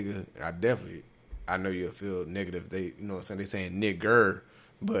using nigga, I know you'll feel negative. They, you know what I'm saying? They saying nigger,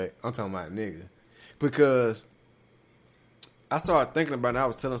 but I'm talking about nigga. Because I started thinking about it, I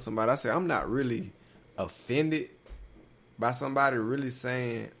was telling somebody, I said, I'm not really offended by somebody really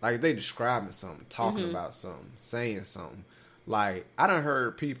saying, like, they describing something, talking about something, saying something. Like, I done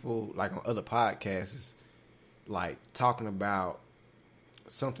heard people, like, on other podcasts, like, talking about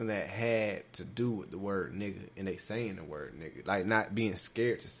something that had to do with the word nigga, and they saying the word nigga. Like, not being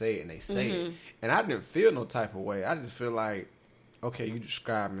scared to say it, and they say it. And I didn't feel no type of way. I just feel like, okay, you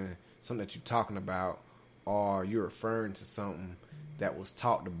describing something that you're talking about, or you're referring to something that was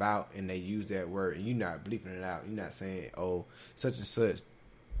talked about, and they use that word, and you're not bleeping it out. You're not saying, oh, such and such,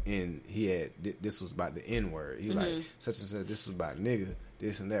 and he had, this was about the N-word. He like, such and such, this was about nigga,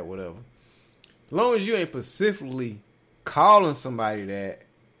 this and that, whatever. As long as you ain't specifically calling somebody that,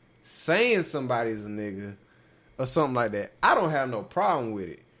 saying somebody's a nigga, or something like that, I don't have no problem with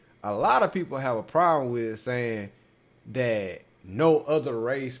it. A lot of people have a problem with it saying that no other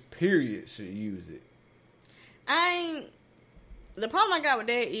race, period, should use it. The problem I got with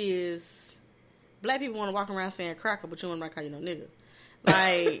that is black people want to walk around saying cracker, but you don't want to call you no nigga.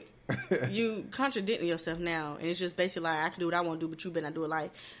 Like, you contradicting yourself now, and it's just basically like, I can do what I want to do, but you better not do it.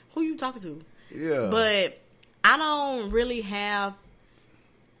 Like, who you talking to? Yeah. But I don't really have...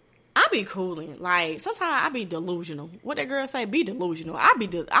 I be cooling. Like, sometimes I be delusional. What that girl say? Be delusional.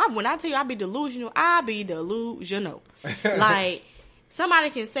 When I tell you I be delusional, I be delusional. Like, somebody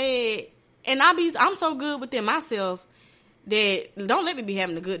can say it, and I'm so good within myself that don't let me be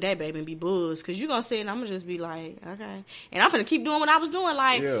having a good day, baby, and be buzzed. Because you going to say it, and I'm going to just be like, okay. And I'm going to keep doing what I was doing.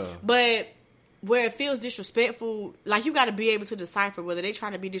 Like, but where it feels disrespectful, like, you got to be able to decipher whether they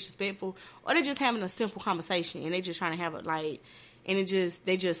trying to be disrespectful or they just having a simple conversation and they just trying to have it, like, and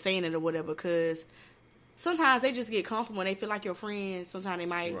they just saying it or whatever. Because sometimes they just get comfortable when they feel like your friend. Sometimes they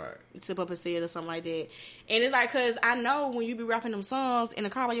might tip up and say it or something like that. And it's like, because I know when you be rapping them songs in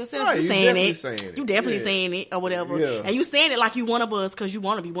the car by yourself, you saying it. You definitely saying it or whatever. Yeah. And you saying it like you one of us because you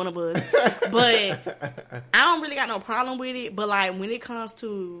want to be one of us. But I don't really got no problem with it. But, like, when it comes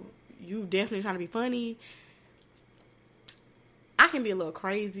to you definitely trying to be funny, I can be a little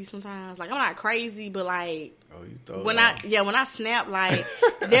crazy sometimes. Like, I'm not crazy, but, like, when I snap, like,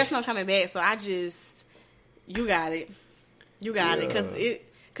 there's no coming back. So I just, you got it.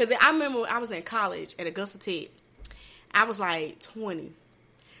 Because I remember I was in college at Augusta Tech. I was like 20.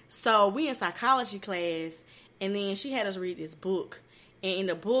 So we in psychology class, and then she had us read this book. And in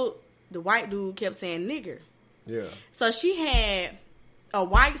the book, the white dude kept saying nigger. Yeah. So she had a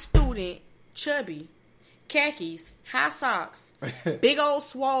white student, chubby, khakis, high socks, big old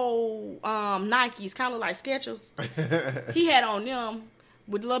swole Nikes, kind of like Skechers. He had on them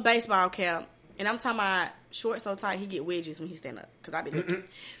with a little baseball cap. And I'm talking about shorts so tight he get wedges when he stand up. Because I be looking.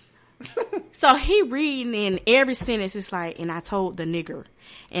 So he reading in every sentence. It's like, and I told the nigger.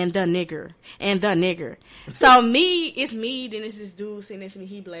 And the nigger. And the nigger. So it's me. Then it's this dude sitting next to me.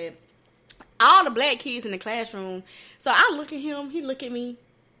 He black. All the black kids in the classroom. So I look at him. He look at me.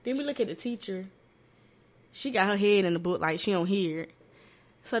 Then we look at the teacher. She got her head in the book like she don't hear it.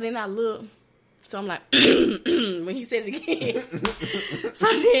 So then I look. So I'm like, when he said it again. So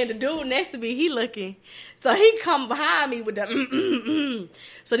then the dude next to me, he looking. So he come behind me with the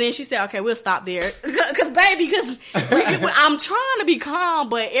So then she said, okay, we'll stop there. Because I'm trying to be calm,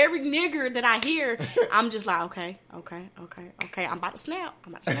 but every nigger that I hear, I'm just like, okay. I'm about to snap.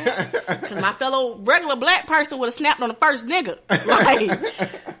 Because my fellow regular black person would have snapped on the first nigga. Like,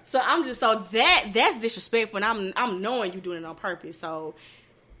 so I'm just, so that's disrespectful. And I'm knowing you doing it on purpose. So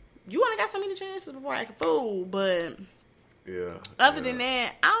you only got so many chances before I can fool, but other than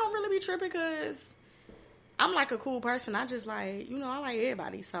that, I don't really be tripping because I'm like a cool person. I just like, I like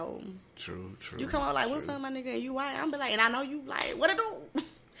everybody. So true. You come up like, what's up, my nigga? And you white? I'm be like, and I know you like, what I do?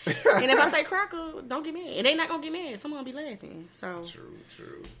 And if I say cracker, don't get mad. And they not gonna get mad. Someone gonna be laughing. So true.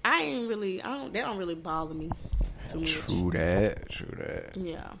 That don't really bother me too much. True that.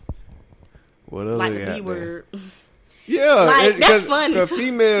 Yeah. What else like the B word. Yeah, like, that's funny. Because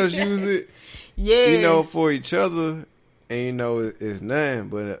females use it, yeah, for each other, and it's nothing.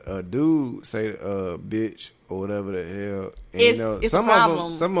 But a dude say bitch or whatever the hell, and it's some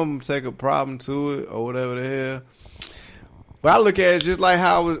of them take a problem to it or whatever the hell. But I look at it just like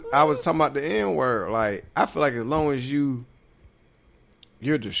how I was talking about the N word. Like, I feel like as long as you're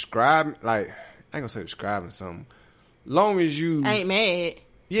describing, like, I ain't gonna say describing something. Long as you I ain't mad.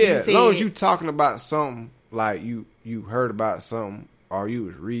 Yeah, as long as you talking about something, like you heard about something, or you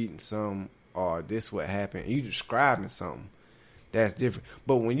was reading something, or this what happened, you describing something, that's different.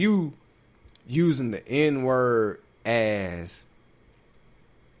 But when you using the N word as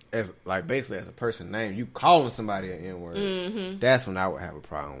like basically as a person name, you calling somebody an N word, that's when I would have a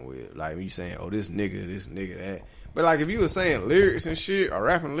problem with. Like you saying, oh, this nigga, that. But like if you were saying lyrics and shit or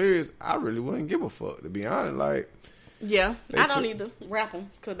rapping lyrics, I really wouldn't give a fuck, to be honest. Like, yeah, I don't either rap them,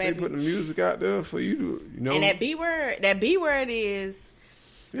 cause baby, they put the music out there for you to, And that B word is,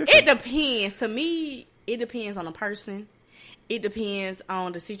 it depends. To me, it depends on the person. It depends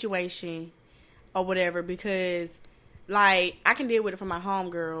on the situation or whatever. Because, like, I can deal with it from my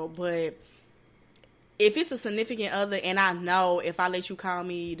homegirl, but if it's a significant other and I know if I let you call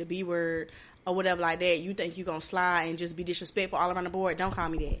me the B word or whatever like that, you think you gonna slide and just be disrespectful all around the board, don't call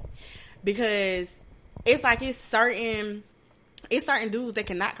me that. Because it's like it's certain dudes that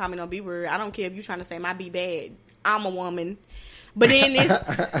cannot comment on B word. I don't care if you trying to say my B bad. I'm a woman. But then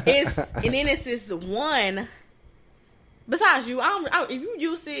it's this one. Besides you, if you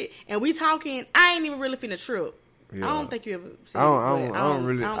use it and we talking, I ain't even really finna trip. Yeah. I don't think you ever said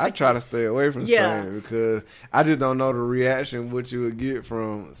I try to stay away from saying it because I just don't know the reaction what you would get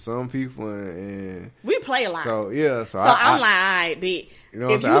from some people, and we play a lot. So yeah, so I'm like, all right, bitch.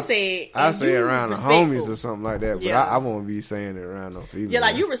 If you say, I say it around the homies or something like that, but I won't be saying it around no female. Yeah,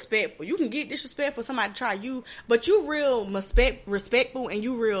 like you respectful. You can get disrespectful. Somebody try you, but you real respectful and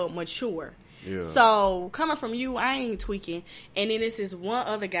you real mature. Yeah. So coming from you, I ain't tweaking. And then this is one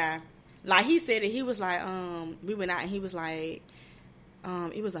other guy. Like he said it, he was like, we went out and he was like,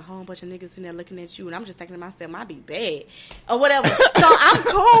 it was a whole bunch of niggas in there looking at you, and I'm just thinking to myself, might be bad or whatever. So I'm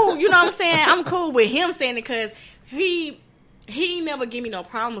cool, you know what I'm saying? I'm cool with him saying it because he never give me no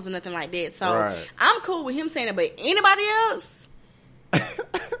problems or nothing like that. So I'm cool with him saying it. But anybody else?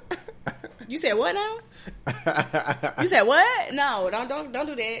 You said what now? You said what? No, don't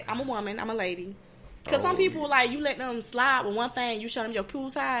do that. I'm a woman. I'm a lady. Because some people, like, you let them slide with one thing, you show them your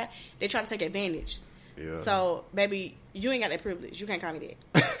cool side, they try to take advantage. Yeah. So, baby, you ain't got that privilege. You can't call me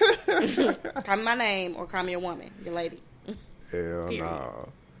that. Call me my name or call me a woman, your lady. Hell no.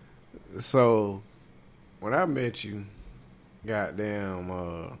 So, when I met you,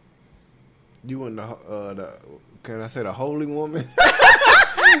 goddamn, you were the can I say the holy woman?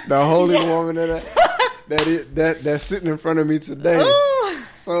 The holy woman that's sitting in front of me today. Ooh.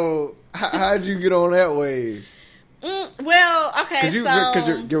 So, how'd you get on that wave? Well, okay,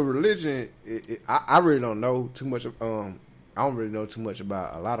 because your religion, I really don't know too much. I don't really know too much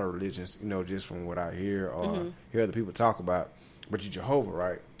about a lot of religions, just from what I hear or hear other people talk about. But you're Jehovah,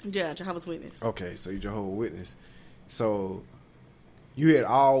 right? Yeah, Jehovah's Witness. Okay, so you're Jehovah's Witness. So you had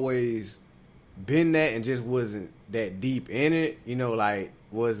always been that and just wasn't that deep in it, you know, like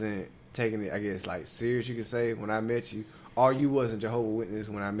wasn't taking it, I guess, like serious, you could say, when I met you, or you wasn't Jehovah's Witness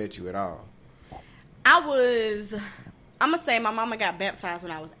when I met you at all? I'm going to say my mama got baptized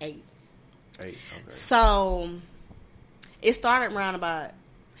when I was 8. 8, okay. So, it started around about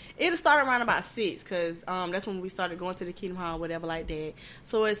 6, because that's when we started going to the Kingdom Hall, whatever like that.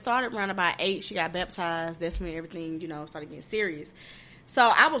 So, it started around about 8. She got baptized. That's when everything, you know, started getting serious. So,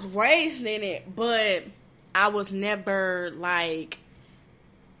 I was raised in it, but I was never, like,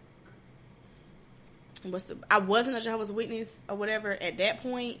 I wasn't a Jehovah's Witness or whatever at that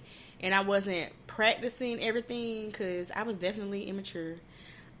point, and I wasn't practicing everything because I was definitely immature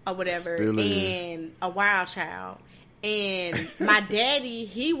or whatever, and a wild child. And my daddy,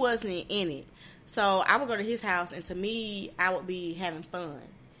 he wasn't in it. So I would go to his house, and to me, I would be having fun.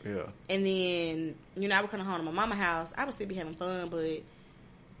 Yeah. And then, you know, I would come home to my mama's house. I would still be having fun, but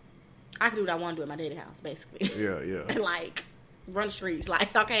I could do what I want to do at my daddy's house, basically. Yeah, yeah. And, like, run the streets.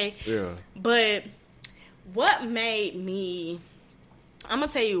 Like, okay. Yeah. But what made me... I'm going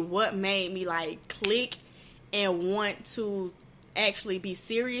to tell you what made me, like, click and want to actually be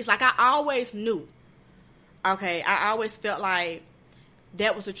serious. Like, I always knew. Okay, I always felt like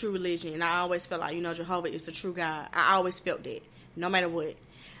that was the true religion. And I always felt like, you know, Jehovah is the true God. I always felt that, no matter what.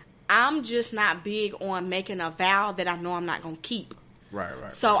 I'm just not big on making a vow that I know I'm not going to keep.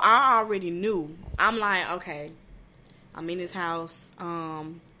 Right. So I already knew. I'm like, okay, I'm in this house.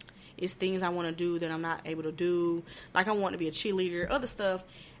 It's things I want to do that I'm not able to do. Like, I want to be a cheerleader, other stuff,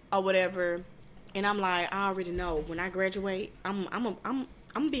 or whatever. And I'm like, I already know when I graduate, I'm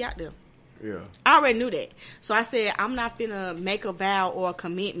gonna be out there. Yeah. I already knew that. So I said, I'm not finna make a vow or a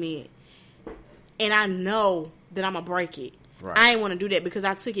commitment, and I know that I'm gonna break it. Right. I ain't want to do that because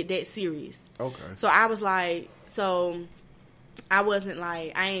I took it that serious. Okay. So I was like, I wasn't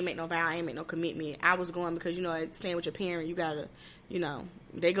like, I ain't make no vow, I ain't make no commitment. I was going because, you know, staying with your parent, you gotta, you know,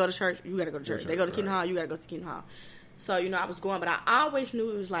 they go to church, you gotta go to church. They go to Kingdom Hall, you gotta go to Kingdom Hall. So, you know, I was going, but I always knew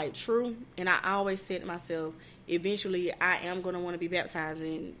it was, like, true. And I always said to myself, eventually I am going to want to be baptized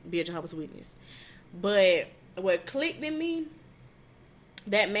and be a Jehovah's Witness. But what clicked in me,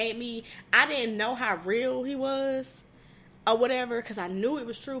 that made me, I didn't know how real he was or whatever, because I knew it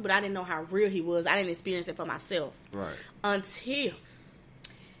was true, but I didn't know how real he was. I didn't experience it for myself. Right. Until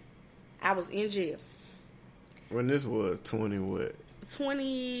I was in jail. When this was 20 what?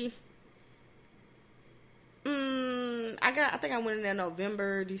 20... I think I went in there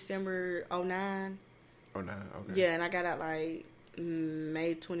November, December 09. 09, okay. Yeah, and I got out like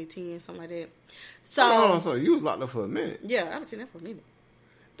May 2010, something like that. So, hold on, so you was locked up for a minute? Yeah, I was in there for a minute.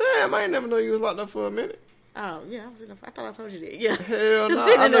 Damn, I ain't never know you was locked up for a minute. Oh, yeah, I was in there. I thought I told you that. Yeah. Hell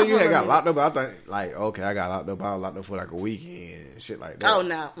no. I know you had got locked up, but I think, like, okay, I got locked up. I was locked up for like a weekend and shit like that. Oh,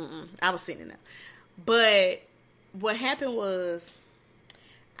 no. I was sitting there. But what happened was,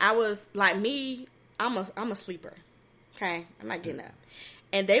 I was, like me, I'm a sleeper. Okay? I'm not getting up.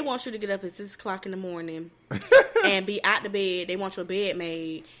 And they want you to get up at 6 o'clock in the morning and be out the bed. They want your bed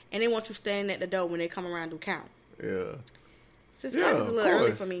made. And they want you standing at the door when they come around to count. Yeah. 6 o'clock is a little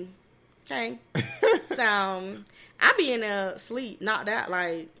early for me. Okay. So, I be in there sleep, knocked out,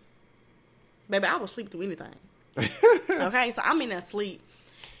 like, baby, I will sleep through anything. Okay? So, I'm in there sleep.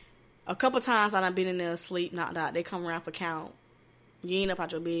 A couple times I done been in there sleep, knocked out. They come around for count. You ain't up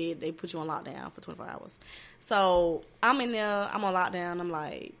out your bed. They put you on lockdown for 24 hours. So, I'm in there. I'm on lockdown. I'm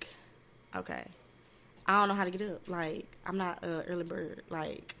like, okay. I don't know how to get up. Like, I'm not an early bird.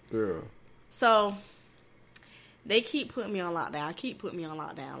 Like, yeah. So, they keep putting me on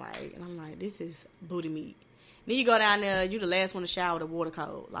lockdown. Like, and I'm like, this is booty meat. Then you go down there. You the last one to shower with a water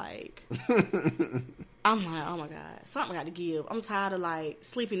coat. Like, I'm like, oh, my God. Something got to give. I'm tired of, like,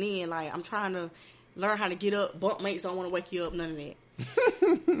 sleeping in. Like, I'm trying to learn how to get up. Bunk mates don't want to wake you up. None of that.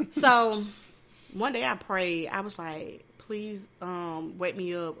 So, one day I prayed. I was like, please wake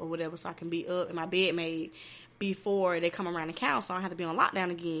me up or whatever so I can be up and my bed made before they come around the count so I don't have to be on lockdown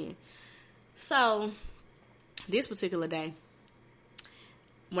again. So, this particular day,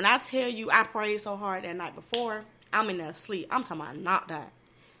 when I tell you I prayed so hard that night before, I'm in there asleep. I'm talking about knocked out.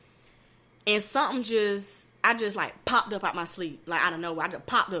 And something I just like popped up out my sleep. Like, I don't know. I just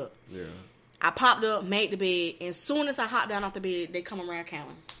popped up. Yeah. I popped up, made the bed, and as soon as I hopped down off the bed, they come around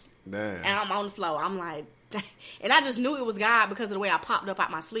counting. Damn. And I'm on the floor. I'm like, and I just knew it was God because of the way I popped up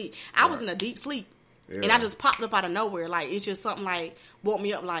out my sleep. I was in a deep sleep, and I just popped up out of nowhere. Like, it's just something like woke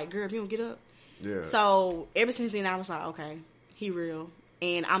me up. Like, girl, if you don't get up. Yeah. So ever since then, I was like, okay, he real,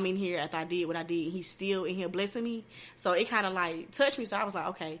 and I'm in here after I did what I did. He's still in here blessing me. So it kind of like touched me. So I was like,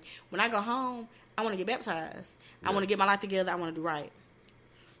 okay, when I go home, I want to get baptized. I want to get my life together. I want to do right.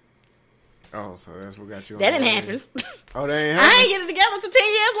 Oh, so that's what got you on That didn't happen. Oh, that ain't happen? I ain't get it together until 10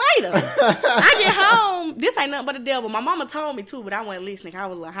 years later. I get home. This ain't nothing but the devil. My mama told me too, but I wasn't listening. I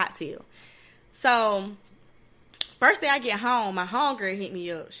was a little hot tail. So, first day I get home, my homegirl hit me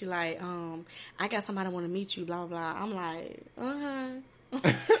up. She like, I got somebody want to meet you, blah, blah, blah. I'm like,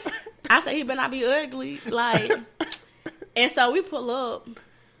 okay. I said, he better not be ugly. Like, and so we pull up.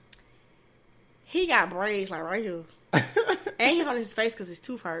 He got braids like right here. And he hurt his face because his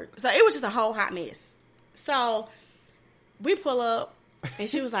tooth hurt. So it was just a whole hot mess. So we pull up, and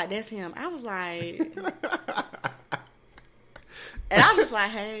she was like, that's him. I was like, and I was just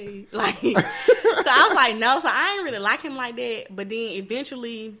like, hey. Like, so I was like, no. So I ain't really like him like that. But then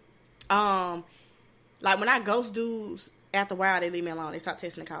eventually, like when I ghost dudes, after a while, they leave me alone. They stop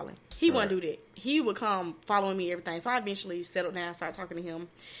texting and calling. He wouldn't do that. He would come following me, everything. So I eventually settled down, started talking to him.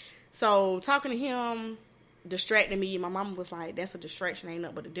 So talking to him distracted me. My mama was like, that's a distraction, ain't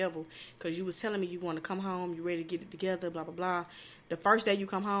nothing but the devil. Because you was telling me you want to come home, you ready to get it together, blah, blah, blah. The first day you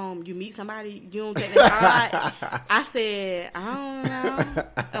come home, you meet somebody, you don't think that's odd. I said, I don't know,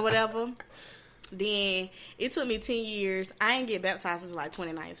 or whatever. Then it took me 10 years. I didn't get baptized until like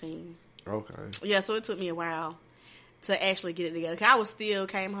 2019. Okay. Yeah, so it took me a while to actually get it together. Cause I was still,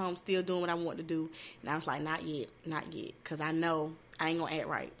 came home, still doing what I wanted to do. And I was like, not yet. Because I know I ain't going to act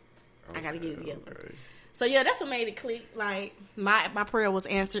right. Okay, I got to get it together. Okay. So, yeah, that's what made it click. Like, my prayer was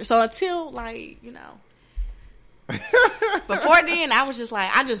answered. So, until, like, you know. Before then, I was just like,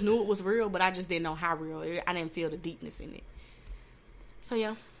 I just knew it was real, but I just didn't know how real. I didn't feel the deepness in it. So,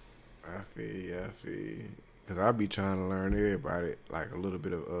 yeah. I feel you. Because I be trying to learn everybody, like, a little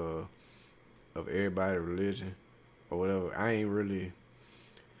bit of everybody's religion or whatever. I ain't really,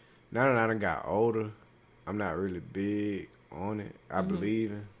 now that I done got older, I'm not really big on it. I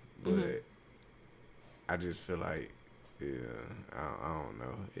believe in, but I just feel like, yeah, I don't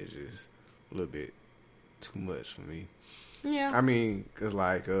know. It's just a little bit too much for me. Yeah. I mean, because,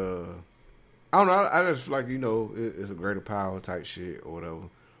 like, I don't know. I just feel like, you know, it's a greater power type shit or whatever.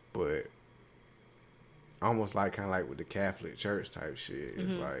 But almost like, kind of like with the Catholic Church type shit.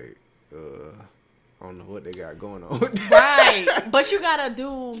 It's like, I don't know what they got going on. Right. But you got to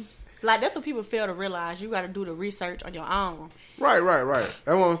do, like, that's what people fail to realize. You got to do the research on your own. Right. That's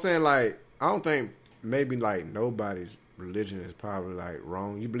what I'm saying. Like, I don't think maybe, like, nobody's religion is probably, like,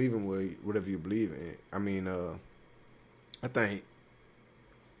 wrong. You believe in whatever you believe in. I mean, I think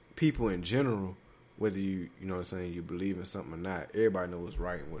people in general, whether you know what I'm saying, you believe in something or not, everybody knows what's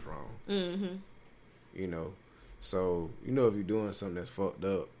right and what's wrong. Mm-hmm. You know? So, you know, if you're doing something that's fucked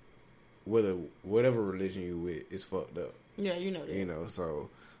up, whatever religion you with, it's fucked up. Yeah, you know that. You know, so,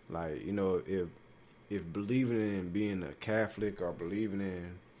 like, you know, if believing in being a Catholic or believing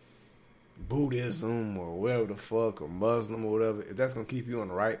in Buddhism or whatever the fuck, or Muslim or whatever, if that's going to keep you on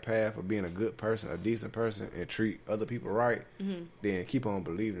the right path of being a good person, a decent person, and treat other people right, then keep on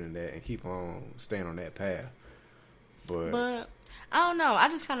believing in that and keep on staying on that path. But I don't know. I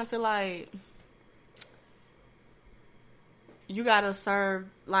just kind of feel like you got to serve,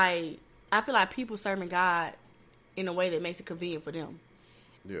 like, I feel like people serving God in a way that makes it convenient for them.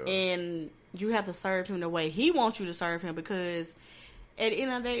 Yeah. And you have to serve him the way he wants you to serve him, because at the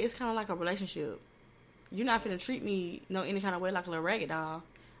end of the day, it's kind of like a relationship. You're not finna treat me any kind of way like a little ragged doll.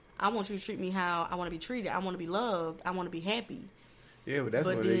 I want you to treat me how I want to be treated. I want to be loved. I want to be happy. Yeah, but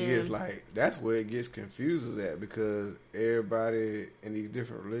where it gets, like, that's where it gets confused at, because everybody in these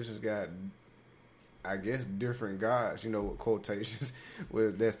different religions got, I guess, different gods, you know, with quotations,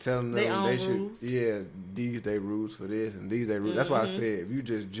 that's telling them they should, these they rules for this and these they rules. That's why I said, if you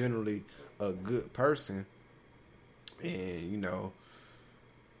just generally a good person and, you know,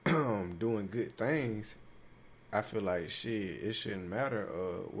 doing good things, I feel like, shit, it shouldn't matter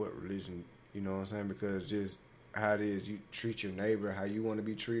what religion, you know what I'm saying, because just how it is you treat your neighbor, how you want to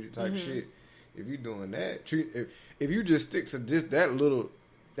be treated type shit. If you doing that, if you just stick to just that little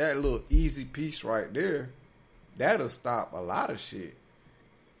easy piece right there, that'll stop a lot of shit.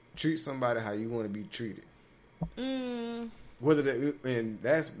 Treat somebody how you want to be treated. And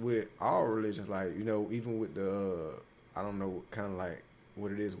that's with all religions, like, you know, even with the I don't know, kind of like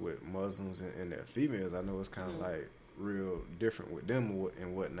what it is with Muslims and their females. I know it's kind of like real different with them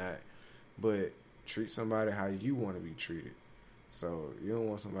and whatnot, but treat somebody how you want to be treated. So you don't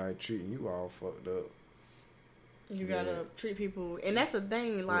want somebody treating you all fucked up. You gotta treat people, and that's the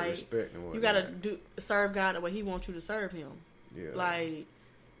thing. Like, respect and you gotta serve God the way He wants you to serve Him. Yeah. Like,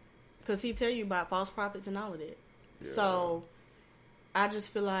 because He tell you about false prophets and all of that. Yeah. So, I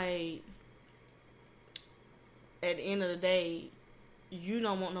just feel like at the end of the day, you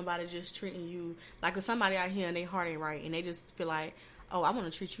don't want nobody just treating you like, if somebody out here and their heart ain't right, and they just feel like, oh, I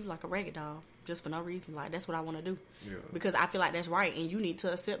want to treat you like a ragged doll just for no reason. Like, that's what I want to do. Yeah. Because I feel like that's right, and you need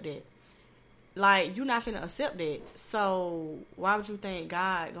to accept that. Like, you're not finna accept that. So, why would you think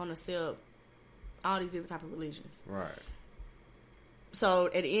God gonna accept all these different type of religions? Right. So,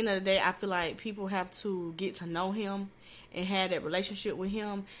 at the end of the day, I feel like people have to get to know him and have that relationship with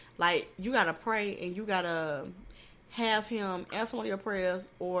him. Like, you gotta pray and you gotta have him answer one of your prayers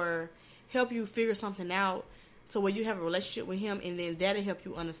or help you figure something out to where you have a relationship with him, and then that'll help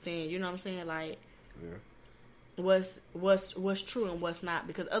you understand. You know what I'm saying? Like, what's true and what's not.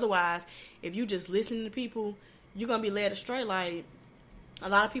 Because otherwise, if you just listen to people, you're gonna be led astray. Like, a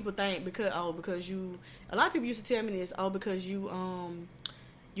lot of people think because you. A lot of people used to tell me this. Oh, because you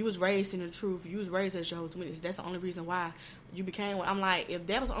was raised in the truth. You was raised as Jehovah's Witness. That's the only reason why you became one. I'm like, if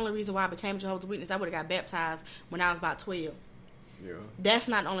that was the only reason why I became a Jehovah's Witness, I would have got baptized when I was about 12. Yeah. That's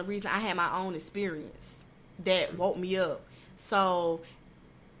not the only reason. I had my own experience that woke me up. So,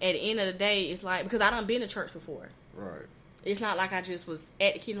 at the end of the day, it's like, because I done been to church before. Right. It's not like I just was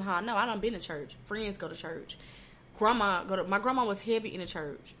at the Kingdom Hall. No, I done been to church. Friends go to church. My grandma was heavy in the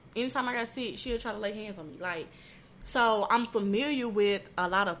church. Anytime I got sick, she'll try to lay hands on me. Like, so I'm familiar with a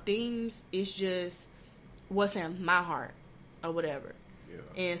lot of things. It's just what's in my heart or whatever.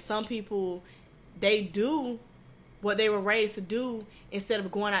 Yeah. And some people, they do what they were raised to do instead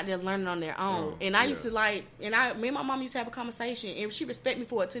of going out there learning on their own. And I used to me and my mom used to have a conversation, and she respect me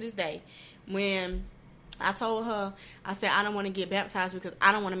for it to this day. When I told her, I said, I don't want to get baptized because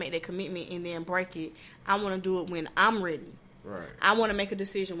I don't want to make that commitment and then break it. I want to do it when I'm ready. Right. I want to make a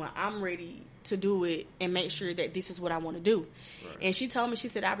decision when I'm ready to do it and make sure that this is what I want to do. Right. And she told me, she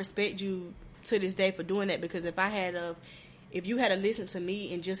said, I respect you to this day for doing that, because if you had listened to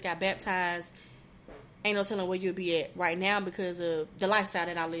me and just got baptized, ain't no telling where you'll be at right now because of the lifestyle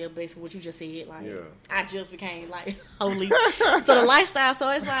that I live, basically what you just said. Like, I just became, like, holy. So the lifestyle,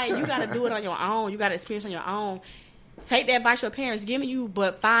 so it's like, you got to do it on your own. You got to experience on your own. Take the advice your parents giving you,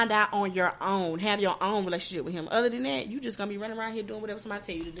 but find out on your own. Have your own relationship with him. Other than that, you just going to be running around here doing whatever somebody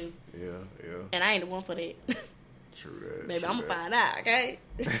tell you to do. Yeah. And I ain't the one for that. True that. Maybe I'm going to find out, okay?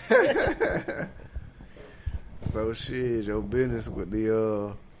 So, shit, your business with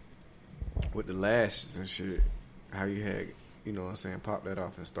the lashes and shit, how you had, you know what I'm saying, popped that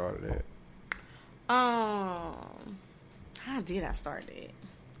off and started that? How did I start that?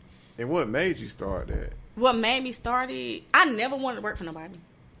 And what made you start that? What made me start it, I never wanted to work for nobody.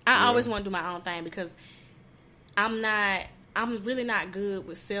 I always want to do my own thing because I'm really not good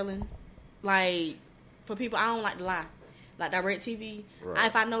with selling. Like, for people, I don't like to lie. Like direct TV,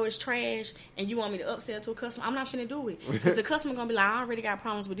 if I know it's trash and you want me to upsell to a customer, I'm not finna do it. Because the customer gonna be like, I already got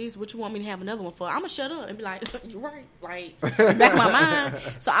problems with this. What you want me to have another one for? I'm gonna shut up and be like, you're right. Like, back my mind.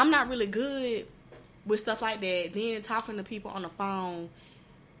 So I'm not really good with stuff like that. Then talking to people on the phone,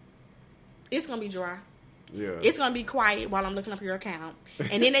 it's gonna be dry. Yeah. It's gonna be quiet while I'm looking up your account.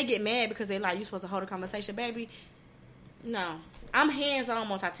 And then they get mad because they're like, you supposed to hold a conversation, baby. No. I'm hands-on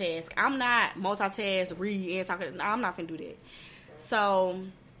multitask. I'm not multitask, read, and talk. No, I'm not finna do that. So,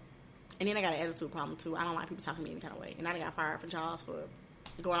 and then I got an attitude problem, too. I don't like people talking to me any kind of way. And I got fired for jobs for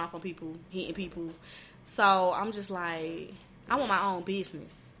going off on people, hitting people. So, I'm just like, I want my own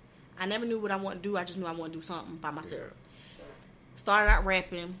business. I never knew what I want to do. I just knew I want to do something by myself. Yeah. Started out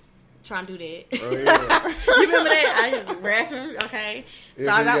rapping. Trying to do that. Oh, yeah. You remember that? I was rapping, okay.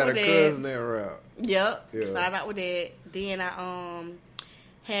 Started out with that. Cousin that rap. Yep. Yeah. Started out with that. Then I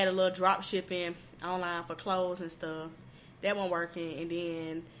had a little drop shipping online for clothes and stuff. That wasn't working. And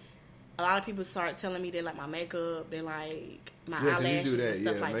then a lot of people started telling me they like my makeup, they like my eyelashes and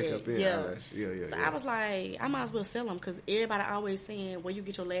stuff like that. Yeah. So I was like, I might as well sell them because everybody always saying where you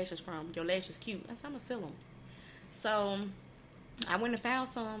get your lashes from. Your lashes cute. I said, I'm gonna sell them. So I went and found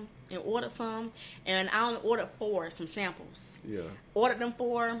some and ordered some, and I only ordered 4, some samples. Yeah. Ordered them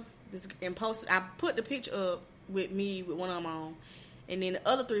 4 and posted. I put the picture up with me with one of them on, and then the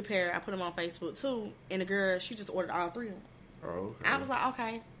other 3 pair I put them on Facebook too. And the girl, she just ordered all 3 of them. Oh, okay. I was like,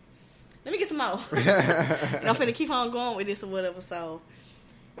 okay, let me get some more. And I'm finna keep on going with this or whatever. So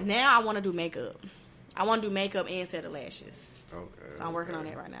now I want to do makeup. I want to do makeup and set of lashes. Okay. So I'm working on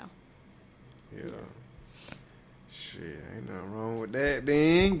that right now. Yeah. Shit, ain't nothing wrong with that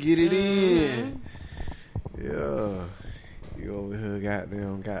then. Get it in. Yeah. You over here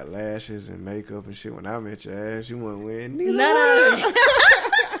got lashes and makeup and shit. When I met your ass, you wasn't wearing neither. No.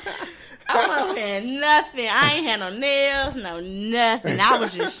 I wasn't wearing nothing. I ain't had no nails, no nothing. I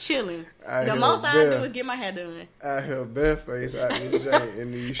was just chilling. The most I do is get my hair done. I heard bare face out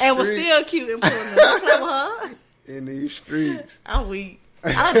in these streets. And was still cute and pulling up. In these streets. I'm weak.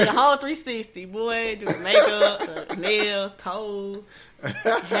 I did the whole 360, boy. Do the makeup, the nails, toes,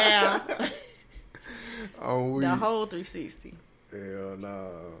 hair. The whole 360. Hell nah.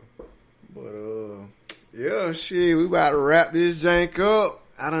 But yeah, shit, we about to wrap this jank up.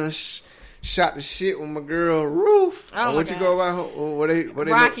 I done shot the shit with my girl Ruth. Oh, what you go by? What they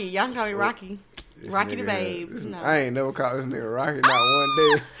Rocky. Y'all can call me Rocky. Rocky the babe. I ain't never called this nigga Rocky not one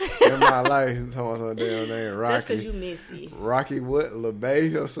day in my life. I'm talking about some damn name Rocky. That's because you missy. Rocky what?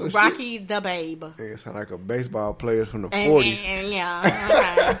 LeBay or some Rocky shit? the babe. It sound like a baseball player from the 40s.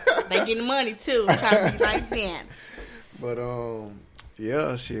 Yeah, okay. They getting money too. Trying to be like dance. But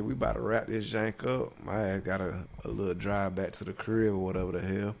yeah, shit, we about to wrap this jank up. My ass got a little drive back to the crib or whatever the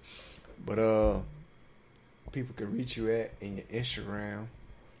hell. But people can reach you at in your Instagram.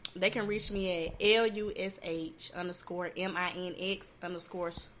 They can reach me at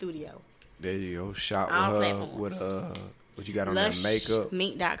LUSH_MINX_studio. There you go. Shop with her with what you got on there, makeup.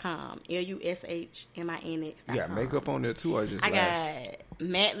 Mink.com. LUSHMINX.com. You got makeup on there too, or just I got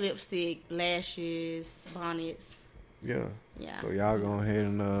matte lipstick, lashes, bonnets. Yeah. Yeah. So y'all go ahead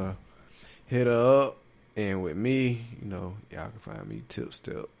and hit her up. And with me, you know, y'all can find me Tip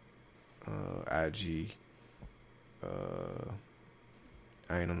Step, IG.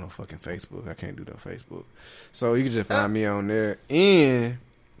 I ain't on no fucking Facebook. I can't do no Facebook. So you can just find me on there. And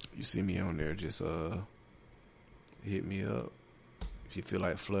you see me on there, just hit me up. If you feel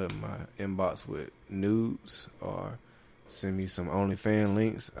like flooding my inbox with nudes or send me some OnlyFans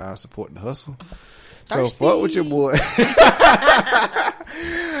links, I'll support the hustle. So fuck with your boy.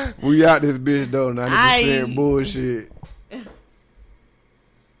 We out this bitch though, 90% bullshit.